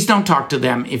you are. Please don't talk to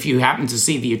them if you happen to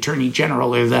see the Attorney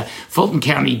General or the Fulton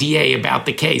County DA about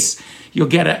the case. You'll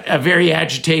get a very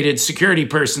agitated security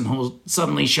person who will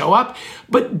suddenly show up.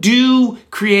 But do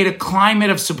create a climate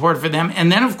of support for them.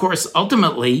 And then, of course,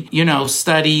 ultimately,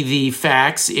 study the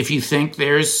facts. If you think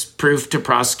there's proof to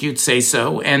prosecute, say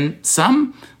so. And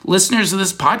some listeners of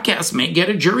this podcast may get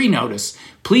a jury notice.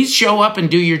 Please show up and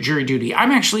do your jury duty.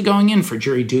 I'm actually going in for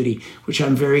jury duty, which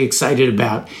I'm very excited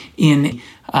about in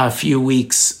a few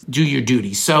weeks. Do your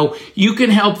duty. So you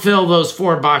can help fill those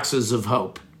 4 boxes of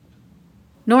hope.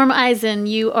 Norm Eisen,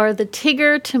 you are the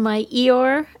Tigger to my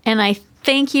Eeyore, and I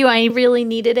thank you. I really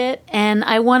needed it, and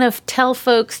I want to tell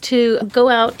folks to go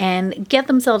out and get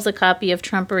themselves a copy of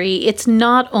Trumpery. It's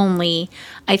not only,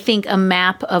 I think, a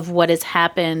map of what has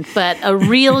happened, but a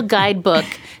real guidebook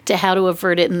to how to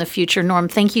avert it in the future. Norm,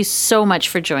 thank you so much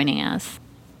for joining us.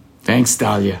 Thanks,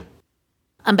 Dahlia.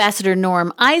 Ambassador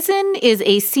Norm Eisen is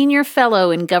a senior fellow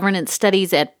in governance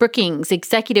studies at Brookings,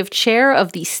 executive chair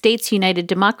of the States United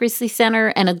Democracy Center,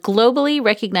 and a globally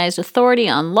recognized authority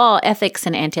on law, ethics,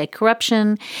 and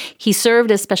anti-corruption. He served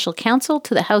as special counsel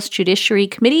to the House Judiciary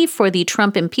Committee for the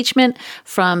Trump impeachment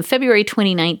from February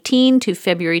 2019 to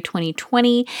February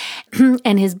 2020.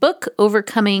 And his book,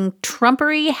 Overcoming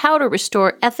Trumpery, How to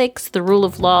Restore Ethics, the Rule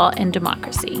of Law, and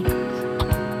Democracy.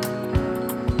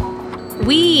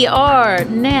 We are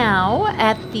now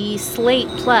at the Slate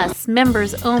Plus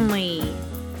members only.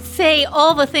 Say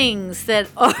all the things that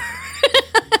are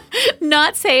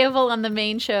not sayable on the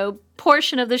main show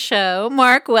portion of the show.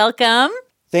 Mark, welcome.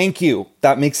 Thank you.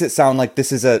 That makes it sound like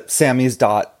this is a Sammy's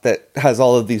dot that has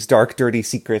all of these dark, dirty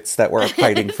secrets that we're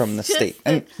hiding from the state.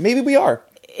 And maybe we are.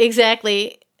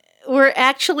 Exactly. we're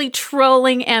actually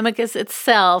trolling Amicus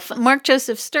itself. Mark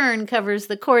Joseph Stern covers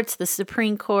the courts, the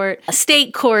Supreme Court,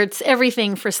 state courts,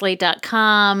 everything for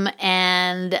Slate.com.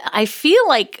 And I feel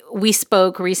like we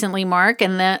spoke recently, Mark,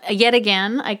 and yet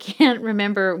again, I can't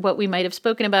remember what we might have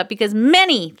spoken about because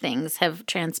many things have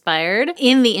transpired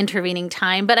in the intervening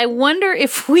time. But I wonder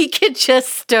if we could just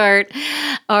start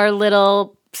our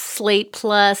little Slate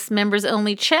Plus members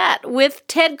only chat with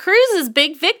Ted Cruz's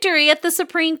big victory at the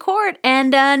Supreme Court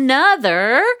and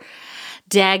another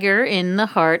dagger in the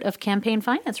heart of campaign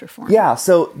finance reform. Yeah,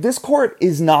 so this court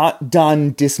is not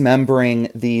done dismembering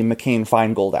the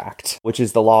McCain-Feingold Act, which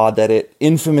is the law that it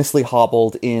infamously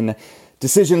hobbled in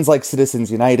decisions like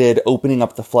Citizens United, opening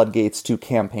up the floodgates to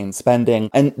campaign spending.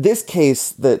 And this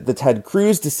case, the Ted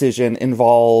Cruz decision,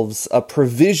 involves a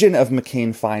provision of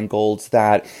McCain-Feingold's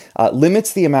that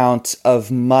limits the amount of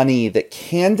money that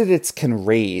candidates can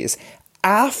raise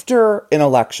after an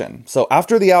election. So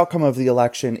after the outcome of the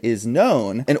election is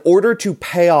known, in order to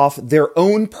pay off their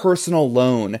own personal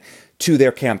loan to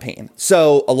their campaign.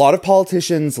 So a lot of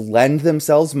politicians lend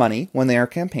themselves money when they are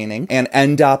campaigning and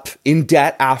end up in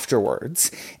debt afterwards.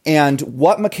 And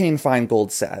what McCain-Feingold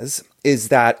says is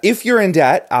that if you're in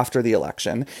debt after the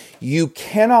election, you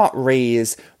cannot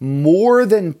raise more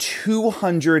than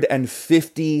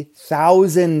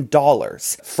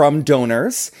 $250,000 from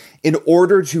donors in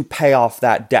order to pay off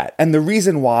that debt. And the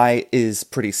reason why is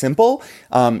pretty simple,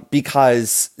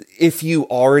 because if you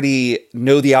already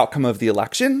know the outcome of the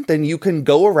election, then you can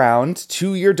go around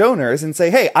to your donors and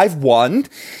say, hey, I've won,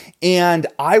 and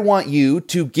I want you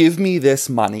to give me this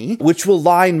money, which will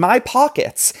line my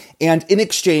pockets. And in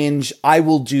exchange, I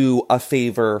will do a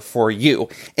favor for you.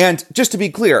 And just to be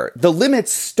clear, the limit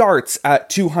starts at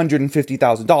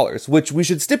 $250,000, which we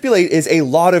should stipulate is a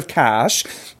lot of cash.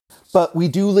 But we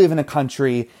do live in a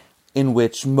country in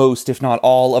which most, if not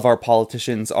all, of our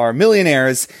politicians are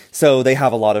millionaires, so they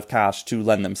have a lot of cash to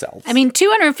lend themselves. I mean,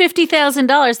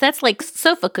 $250,000, that's like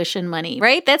sofa cushion money,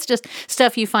 right? That's just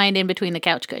stuff you find in between the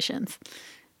couch cushions.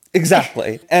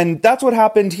 Exactly. And that's what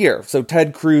happened here. So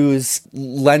Ted Cruz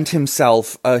lent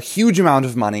himself a huge amount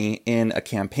of money in a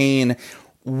campaign,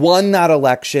 won that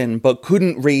election, but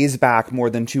couldn't raise back more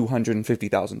than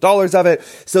 $250,000 of it.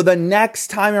 So the next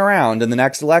time around, in the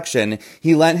next election,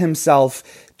 he lent himself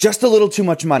just a little too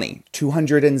much money,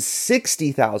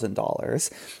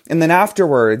 $260,000. And then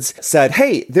afterwards said,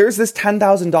 hey, there's this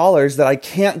 $10,000 that I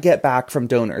can't get back from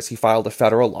donors. He filed a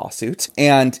federal lawsuit.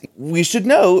 And we should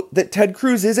note that Ted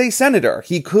Cruz is a senator.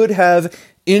 He could have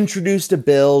introduced a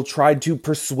bill, tried to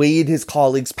persuade his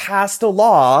colleagues, passed a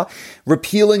law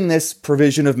repealing this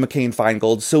provision of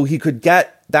McCain-Feingold so he could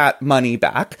get that money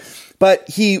back. But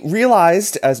he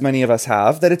realized, as many of us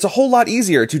have, that it's a whole lot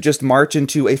easier to just march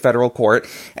into a federal court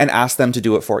and ask them to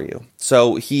do it for you.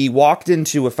 So he walked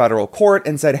into a federal court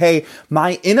and said, hey,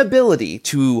 my inability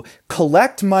to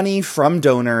collect money from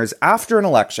donors after an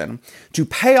election to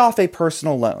pay off a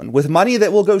personal loan with money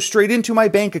that will go straight into my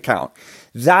bank account,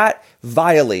 that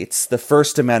violates the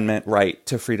First Amendment right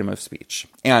to freedom of speech.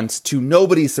 And to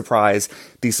nobody's surprise,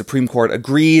 the Supreme Court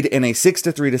agreed in a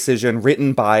 6-3 decision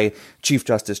written by Chief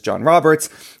Justice John Roberts,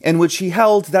 in which he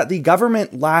held that the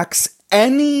government lacks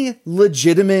any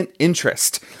legitimate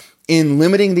interest in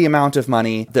limiting the amount of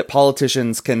money that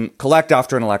politicians can collect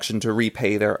after an election to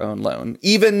repay their own loan.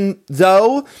 Even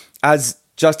though, as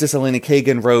Justice Elena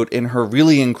Kagan wrote in her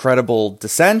really incredible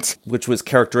dissent, which was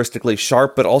characteristically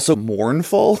sharp but also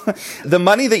mournful, the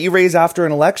money that you raise after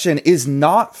an election is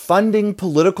not funding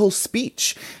political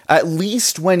speech. At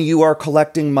least when you are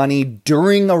collecting money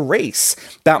during a race,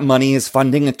 that money is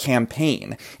funding a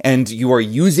campaign, and you are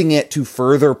using it to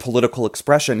further political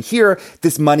expression. Here,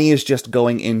 this money is just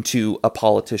going into a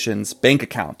politician's bank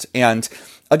account. And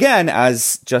again,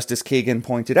 as Justice Kagan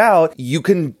pointed out, you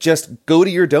can just go to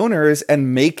your donors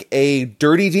and make a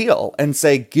dirty deal and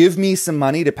say, give me some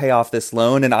money to pay off this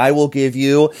loan and I will give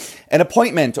you an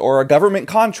appointment or a government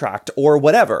contract or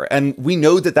whatever. And we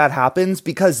know that that happens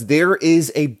because there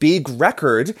is a big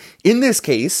record in this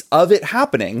case of it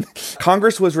happening.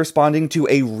 Congress was responding to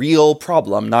a real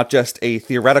problem, not just a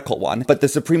theoretical one. But the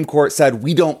Supreme Court said,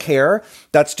 we don't care.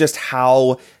 That's just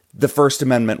how the First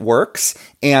Amendment works,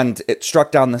 and it struck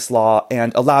down this law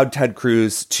and allowed Ted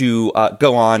Cruz to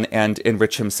go on and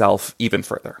enrich himself even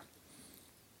further.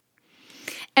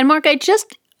 And Mark,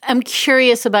 I'm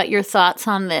curious about your thoughts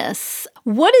on this.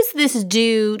 What does this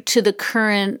do to the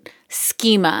current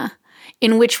schema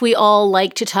in which we all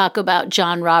like to talk about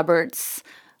John Roberts'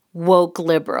 woke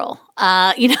liberal?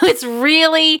 It's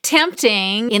really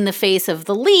tempting in the face of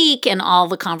the leak and all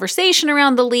the conversation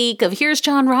around the leak of here's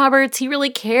John Roberts. He really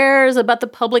cares about the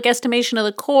public estimation of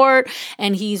the court.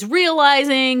 And he's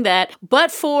realizing that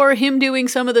but for him doing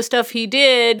some of the stuff he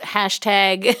did,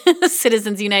 hashtag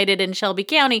Citizens United in Shelby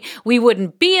County, we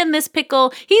wouldn't be in this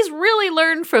pickle. He's really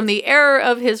learned from the error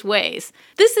of his ways.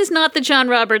 This is not the John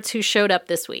Roberts who showed up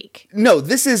this week. No,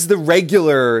 this is the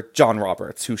regular John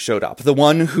Roberts who showed up, the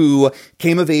one who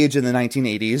came of age in the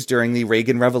 1980s during the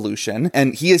Reagan Revolution,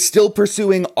 and he is still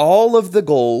pursuing all of the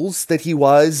goals that he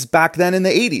was back then in the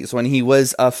 80s when he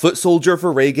was a foot soldier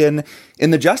for Reagan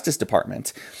in the Justice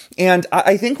Department. And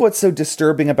I think what's so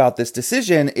disturbing about this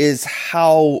decision is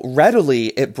how readily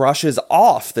it brushes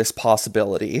off this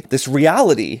possibility, this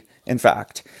reality, in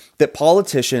fact, that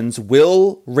politicians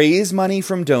will raise money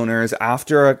from donors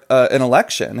after an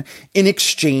election in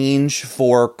exchange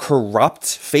for corrupt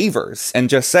favors and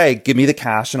just say, give me the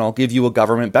cash and I'll give you a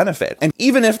government benefit. And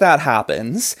even if that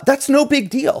happens, that's no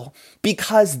big deal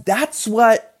because that's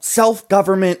what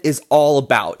self-government is all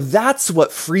about. That's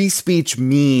what free speech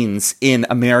means in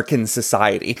American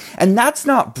society. And that's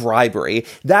not bribery.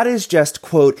 That is just,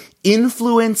 quote,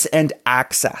 influence and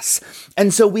access.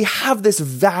 And so we have this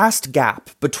vast gap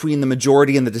between the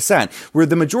majority and the dissent, where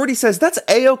the majority says, that's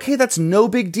A-okay, that's no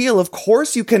big deal. Of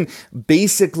course you can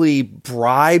basically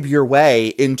bribe your way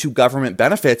into government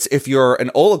benefits if you're an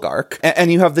oligarch.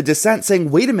 And you have the dissent saying,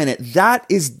 wait a minute, that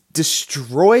is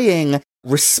destroying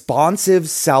responsive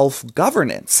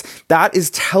self-governance. That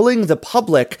is telling the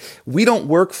public, we don't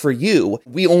work for you.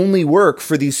 We only work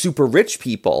for these super rich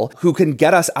people who can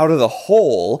get us out of the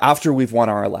hole after we've won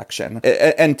our election.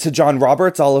 And to John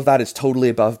Roberts, all of that is totally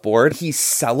above board. He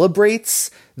celebrates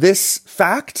this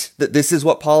fact that this is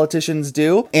what politicians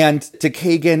do. And to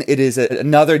Kagan, it is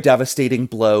another devastating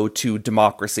blow to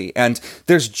democracy. And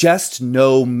there's just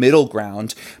no middle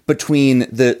ground between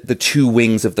the two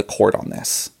wings of the court on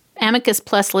this. Amicus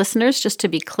Plus listeners, just to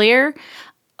be clear,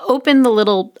 open the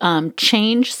little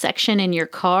change section in your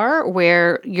car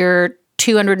where your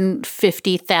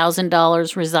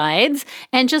 $250,000 resides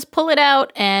and just pull it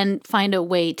out and find a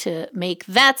way to make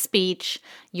that speech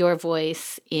your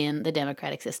voice in the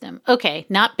democratic system. Okay,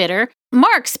 not bitter.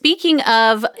 Mark, speaking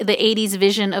of the 80s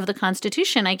vision of the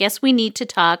Constitution, I guess we need to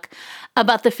talk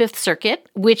about the Fifth Circuit,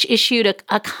 which issued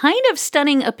a kind of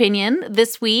stunning opinion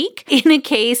this week in a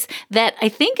case that I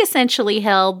think essentially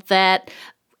held that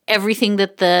everything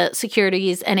that the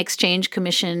Securities and Exchange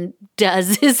Commission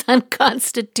does is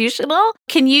unconstitutional.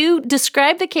 Can you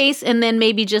describe the case and then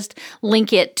maybe just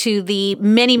link it to the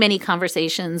many, many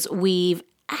conversations we've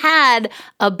had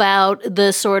about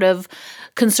the sort of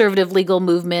conservative legal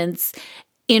movement's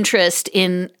interest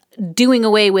in doing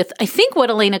away with, I think, what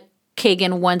Elena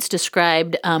Kagan once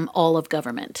described all of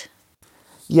government?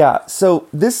 Yeah, so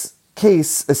this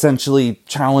case essentially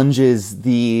challenges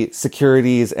the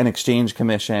Securities and Exchange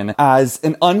Commission as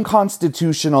an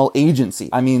unconstitutional agency.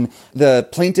 I mean, the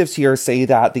plaintiffs here say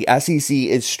that the SEC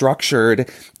is structured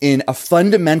in a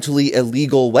fundamentally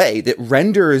illegal way that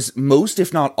renders most,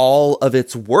 if not all, of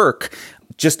its work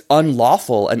just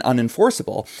unlawful and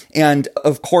unenforceable. And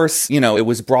of course, it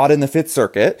was brought in the Fifth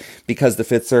Circuit because the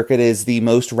Fifth Circuit is the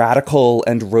most radical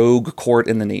and rogue court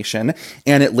in the nation.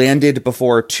 And it landed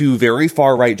before two very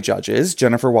far-right judges,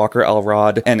 Jennifer Walker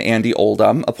Elrod and Andy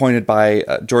Oldham, appointed by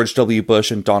George W. Bush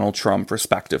and Donald Trump,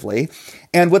 respectively.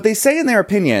 And what they say in their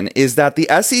opinion is that the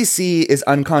SEC is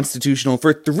unconstitutional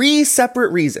for three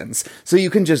separate reasons. So you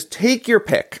can just take your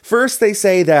pick. First, they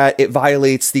say that it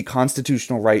violates the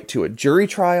constitutional right to a jury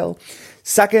trial.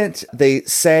 Second, they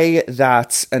say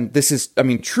that, and this is,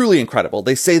 truly incredible,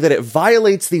 they say that it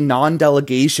violates the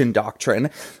non-delegation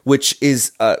doctrine, which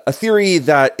is a theory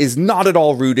that is not at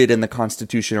all rooted in the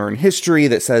Constitution or in history,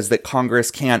 that says that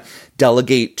Congress can't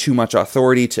delegate too much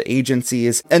authority to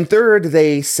agencies. And third,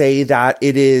 they say that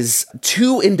it is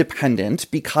too independent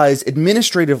because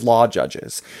administrative law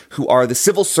judges, who are the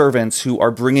civil servants who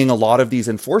are bringing a lot of these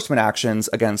enforcement actions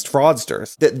against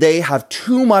fraudsters, that they have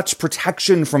too much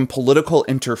protection from political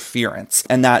interference,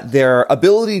 and that their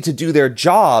ability to do their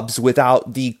jobs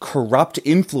without the corrupt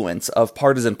influence of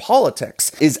partisan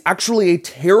politics is actually a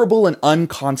terrible and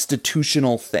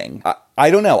unconstitutional thing. I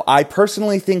don't know. I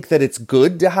personally think that it's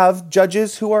good to have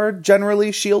judges who are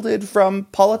generally shielded from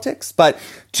politics, but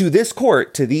to this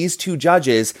court, to these two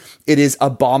judges, it is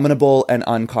abominable and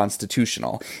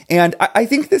unconstitutional. And I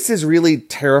think this is really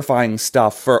terrifying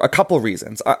stuff for a couple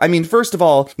reasons. First of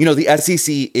all, the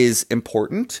SEC is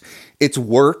important. its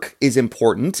work is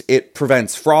important. It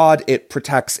prevents fraud. It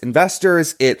protects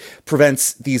investors. It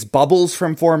prevents these bubbles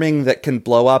from forming that can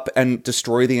blow up and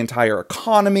destroy the entire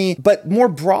economy. But more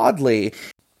broadly,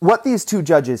 what these two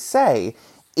judges say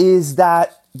is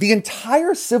that the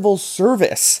entire civil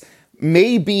service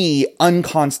may be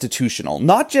unconstitutional,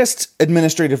 not just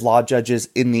administrative law judges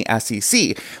in the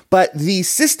SEC, but the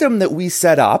system that we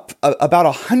set up about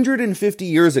 150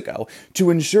 years ago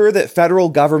to ensure that federal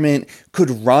government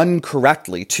could run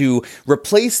correctly, to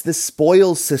replace the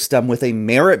spoils system with a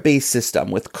merit-based system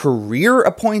with career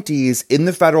appointees in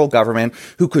the federal government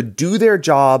who could do their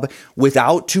job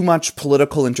without too much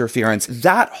political interference.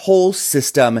 That whole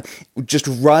system just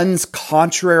runs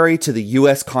contrary to the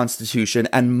U.S. Constitution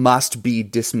and must be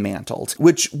dismantled,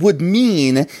 which would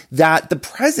mean that the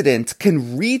president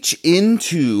can reach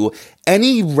into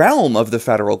any realm of the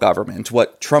federal government,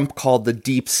 what Trump called the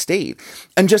deep state,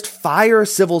 and just fire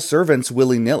civil servants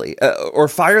willy-nilly, or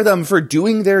fire them for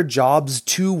doing their jobs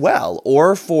too well,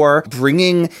 or for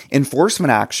bringing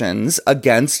enforcement actions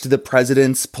against the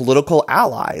president's political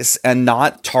allies and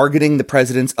not targeting the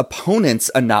president's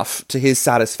opponents enough to his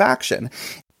satisfaction.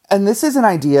 And this is an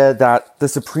idea that the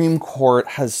Supreme Court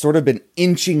has sort of been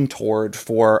inching toward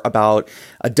for about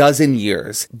a dozen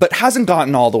years, but hasn't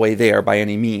gotten all the way there by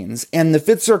any means. And the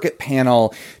Fifth Circuit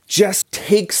panel just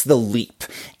takes the leap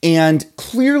and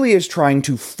clearly is trying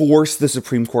to force the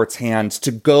Supreme Court's hand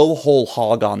to go whole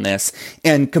hog on this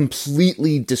and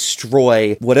completely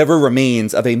destroy whatever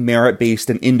remains of a merit-based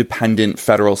and independent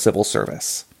federal civil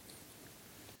service.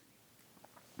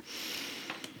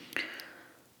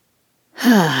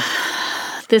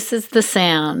 This is the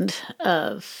sound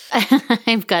of,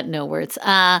 I've got no words.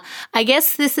 I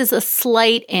guess this is a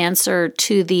slight answer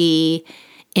to the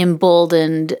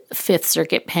emboldened Fifth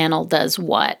Circuit panel does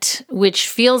what, which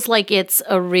feels like it's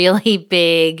a really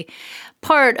big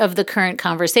part of the current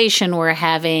conversation we're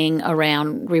having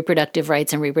around reproductive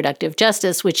rights and reproductive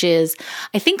justice, which is,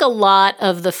 I think a lot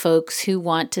of the folks who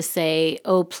want to say,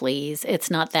 oh, please, it's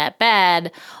not that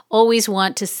bad, always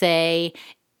want to say,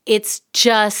 it's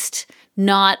just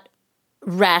not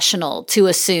rational to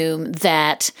assume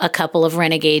that a couple of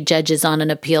renegade judges on an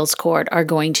appeals court are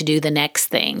going to do the next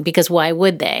thing, because why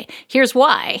would they? Here's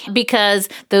why. Because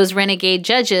those renegade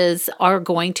judges are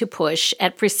going to push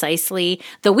at precisely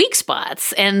the weak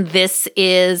spots. And this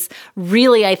is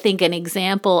really, I think, an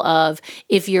example of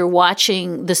if you're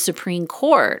watching the Supreme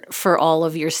Court for all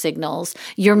of your signals,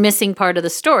 you're missing part of the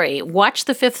story. Watch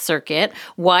the Fifth Circuit,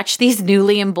 watch these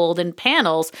newly emboldened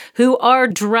panels who are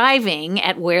driving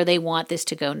at where they want this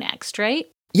to go next, right?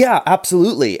 Yeah,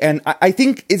 absolutely. And I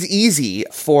think it's easy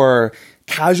for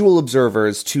casual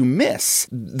observers to miss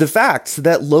the fact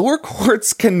that lower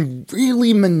courts can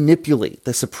really manipulate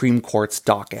the Supreme Court's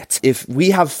docket. If we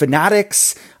have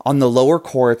fanatics on the lower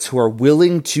courts who are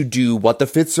willing to do what the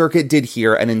Fifth Circuit did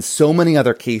here and in so many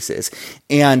other cases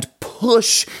and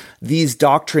push these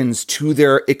doctrines to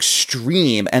their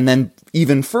extreme and then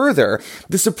even further,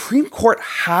 the Supreme Court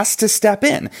has to step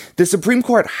in. The Supreme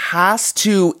Court has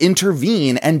to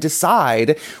intervene and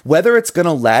decide whether it's going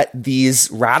to let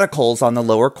these radicals on the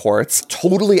lower courts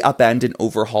totally upend and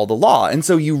overhaul the law. And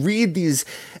so you read these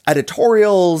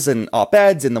editorials and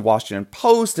op-eds in the Washington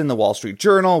Post and the Wall Street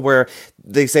Journal where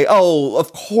they say, oh,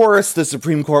 of course the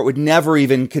Supreme Court would never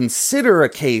even consider a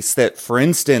case that, for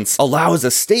instance, allows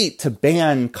a state to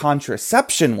ban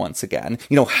contraception once again.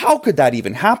 You know, how could that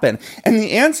even happen? And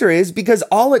the answer is because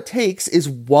all it takes is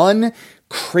one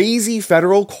crazy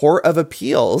federal court of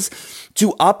appeals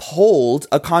to uphold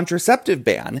a contraceptive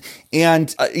ban.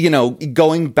 And,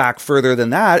 going back further than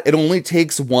that, it only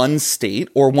takes one state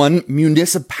or one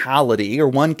municipality or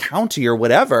one county or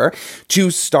whatever to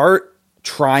start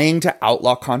trying to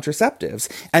outlaw contraceptives.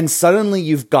 And suddenly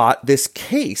you've got this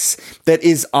case that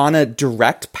is on a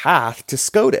direct path to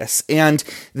SCOTUS. And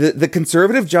the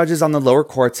conservative judges on the lower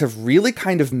courts have really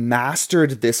kind of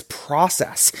mastered this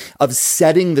process of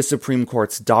setting the Supreme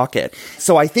Court's docket.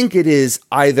 So I think it is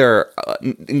either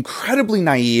incredibly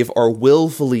naive or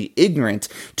willfully ignorant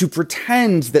to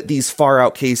pretend that these far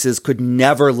out cases could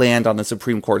never land on the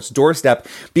Supreme Court's doorstep,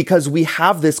 because we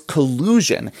have this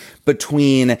collusion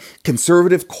between conservative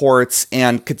courts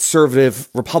and conservative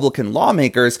Republican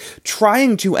lawmakers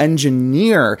trying to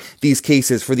engineer these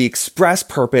cases for the express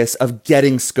purpose of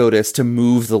getting SCOTUS to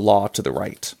move the law to the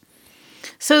right.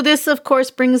 So this, of course,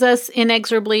 brings us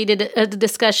inexorably to a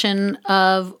discussion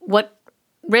of what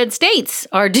red states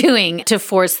are doing to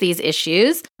force these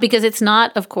issues, because it's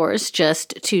not, of course,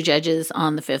 just two judges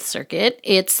on the Fifth Circuit.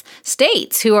 It's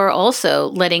states who are also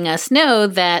letting us know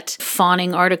that,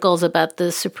 fawning articles about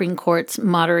the Supreme Court's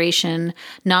moderation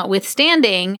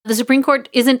notwithstanding, the Supreme Court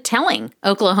isn't telling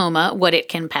Oklahoma what it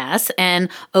can pass. And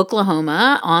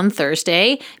Oklahoma on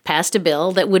Thursday passed a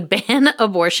bill that would ban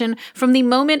abortion from the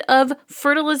moment of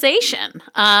fertilization,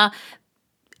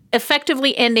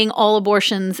 effectively ending all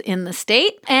abortions in the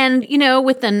state. And,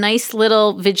 with a nice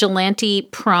little vigilante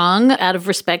prong out of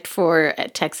respect for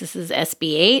Texas's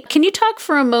SB 8. Can you talk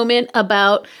for a moment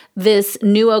about this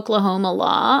new Oklahoma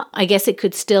law? I guess it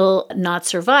could still not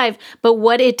survive, but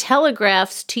what it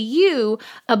telegraphs to you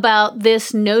about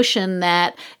this notion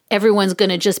that everyone's going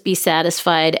to just be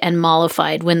satisfied and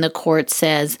mollified when the court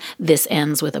says this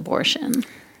ends with abortion.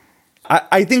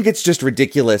 I think it's just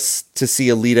ridiculous to see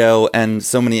Alito and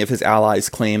so many of his allies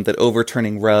claim that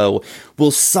overturning Roe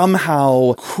will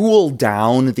somehow cool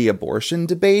down the abortion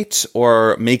debate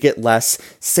or make it less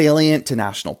salient to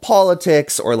national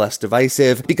politics or less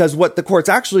divisive, because what the court's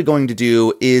actually going to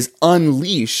do is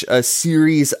unleash a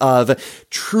series of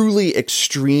truly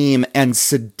extreme and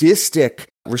sadistic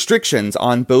restrictions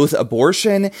on both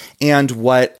abortion and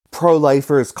what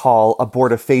pro-lifers call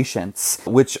abortifacients,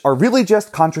 which are really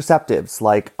just contraceptives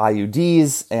like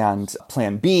IUDs and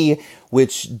Plan B,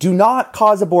 which do not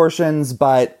cause abortions,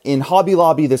 but in Hobby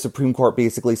Lobby, the Supreme Court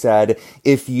basically said,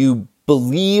 if you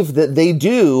believe that they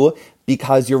do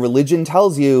because your religion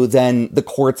tells you, then the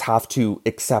courts have to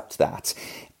accept that.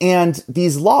 And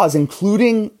these laws,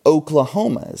 including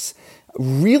Oklahoma's,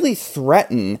 really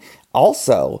threaten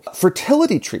also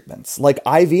fertility treatments like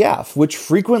IVF, which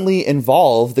frequently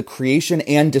involve the creation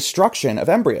and destruction of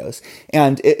embryos.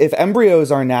 And if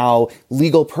embryos are now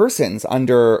legal persons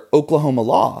under Oklahoma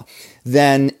law,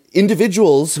 then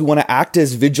individuals who want to act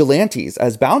as vigilantes,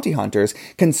 as bounty hunters,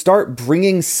 can start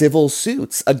bringing civil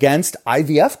suits against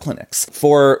IVF clinics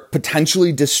for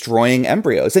potentially destroying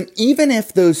embryos. And even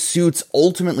if those suits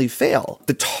ultimately fail,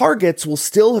 the targets will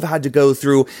still have had to go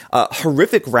through a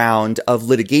horrific round of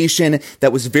litigation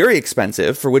that was very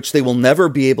expensive, for which they will never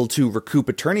be able to recoup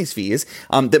attorney's fees,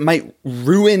 that might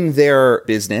ruin their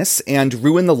business and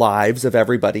ruin the lives of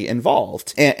everybody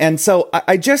involved. And so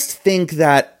I just think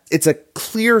that it's a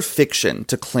clear fiction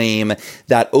to claim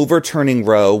that overturning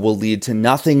Roe will lead to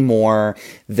nothing more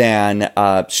than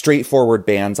straightforward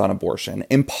bans on abortion,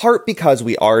 in part because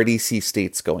we already see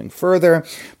states going further,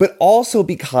 but also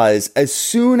because as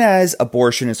soon as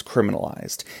abortion is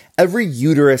criminalized, every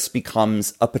uterus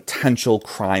becomes a potential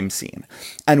crime scene.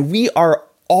 And we are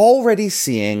already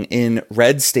seeing in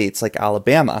red states like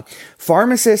Alabama,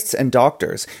 pharmacists and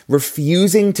doctors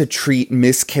refusing to treat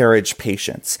miscarriage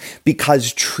patients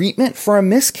because treatment for a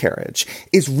miscarriage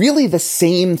is really the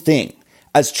same thing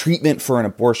as treatment for an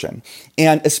abortion.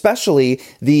 And especially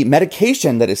the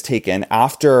medication that is taken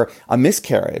after a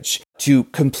miscarriage to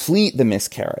complete the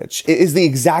miscarriage is the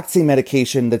exact same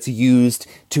medication that's used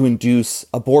to induce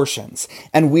abortions.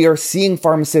 And we are seeing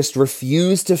pharmacists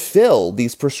refuse to fill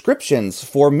these prescriptions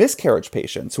for miscarriage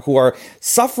patients who are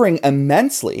suffering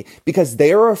immensely because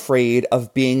they are afraid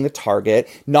of being the target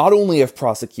not only of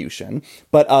prosecution,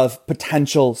 but of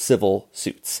potential civil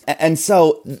suits. And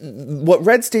so what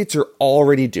red states are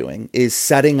already doing is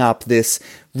setting up this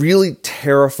really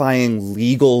terrifying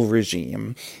legal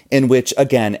regime in which,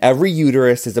 again, every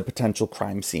uterus is a potential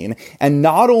crime scene. And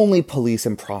not only police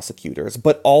and prosecutors,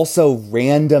 but also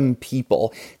random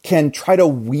people can try to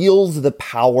wield the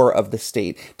power of the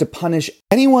state to punish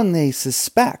anyone they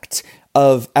suspect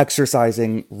of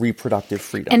exercising reproductive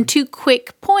freedom. And 2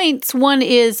 quick points. One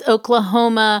is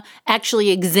Oklahoma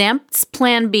actually exempts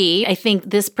Plan B. I think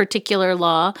this particular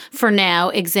law, for now,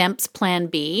 exempts Plan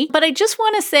B. But I just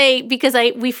want to say, because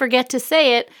we forget to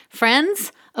say it,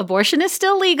 friends, abortion is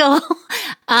still legal.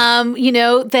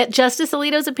 That Justice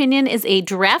Alito's opinion is a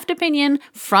draft opinion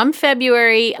from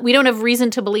February. We don't have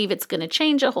reason to believe it's going to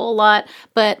change a whole lot,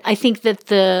 but I think that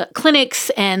the clinics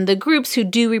and the groups who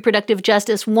do reproductive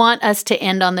justice want us to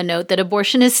end on the note that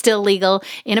abortion is still legal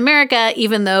in America,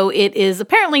 even though it is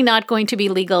apparently not going to be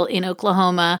legal in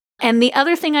Oklahoma. And the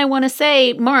other thing I want to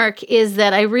say, Mark, is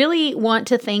that I really want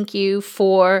to thank you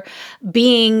for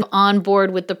being on board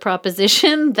with the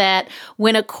proposition that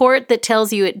when a court that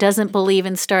tells you it doesn't believe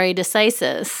in stare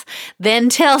decisis then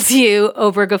tells you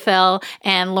Obergefell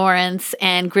and Lawrence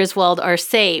and Griswold are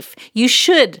safe, you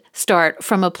should start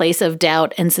from a place of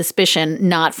doubt and suspicion,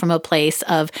 not from a place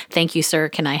of, thank you, sir,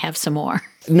 can I have some more?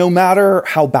 No matter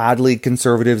how badly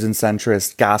conservatives and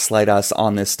centrists gaslight us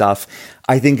on this stuff,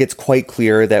 I think it's quite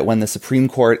clear that when the Supreme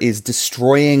Court is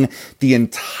destroying the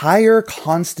entire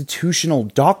constitutional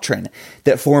doctrine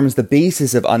that forms the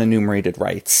basis of unenumerated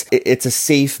rights, it's a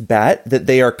safe bet that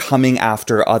they are coming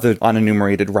after other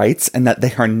unenumerated rights and that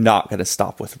they are not going to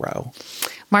stop with Roe.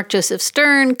 Mark Joseph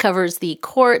Stern covers the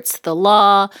courts, the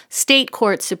law, state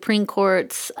courts, Supreme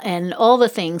Courts, and all the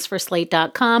things for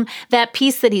Slate.com. That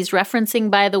piece that he's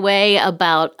referencing, by the way,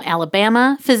 about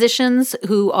Alabama physicians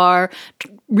who are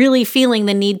really feeling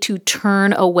the need to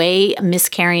turn away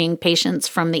miscarrying patients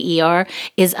from the ER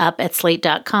is up at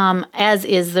Slate.com, as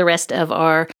is the rest of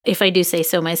our, if I do say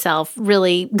so myself,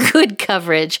 really good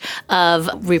coverage of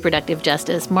reproductive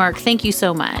justice. Mark, thank you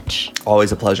so much.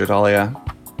 Always a pleasure, Dahlia.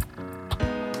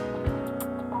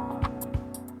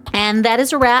 And that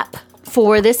is a wrap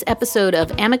for this episode of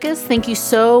Amicus. Thank you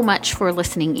so much for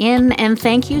listening in, and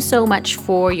thank you so much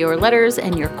for your letters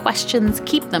and your questions.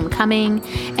 Keep them coming,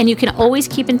 and you can always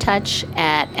keep in touch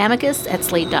at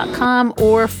amicus@slate.com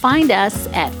or find us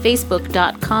at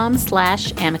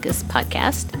facebook.com/Amicus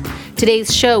Podcast.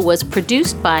 Today's show was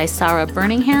produced by Sarah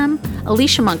Birmingham.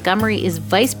 Alicia Montgomery is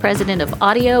Vice President of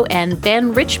Audio, and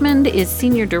Ben Richmond is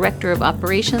Senior Director of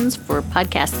Operations for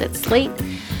Podcasts at Slate.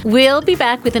 We'll be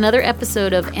back with another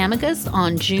episode of Amicus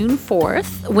on June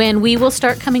 4th, when we will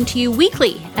start coming to you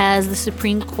weekly as the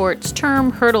Supreme Court's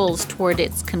term hurtles toward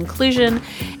its conclusion,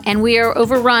 and we are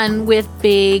overrun with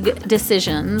big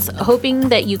decisions, hoping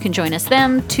that you can join us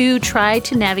then to try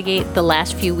to navigate the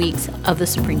last few weeks of the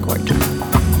Supreme Court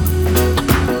term.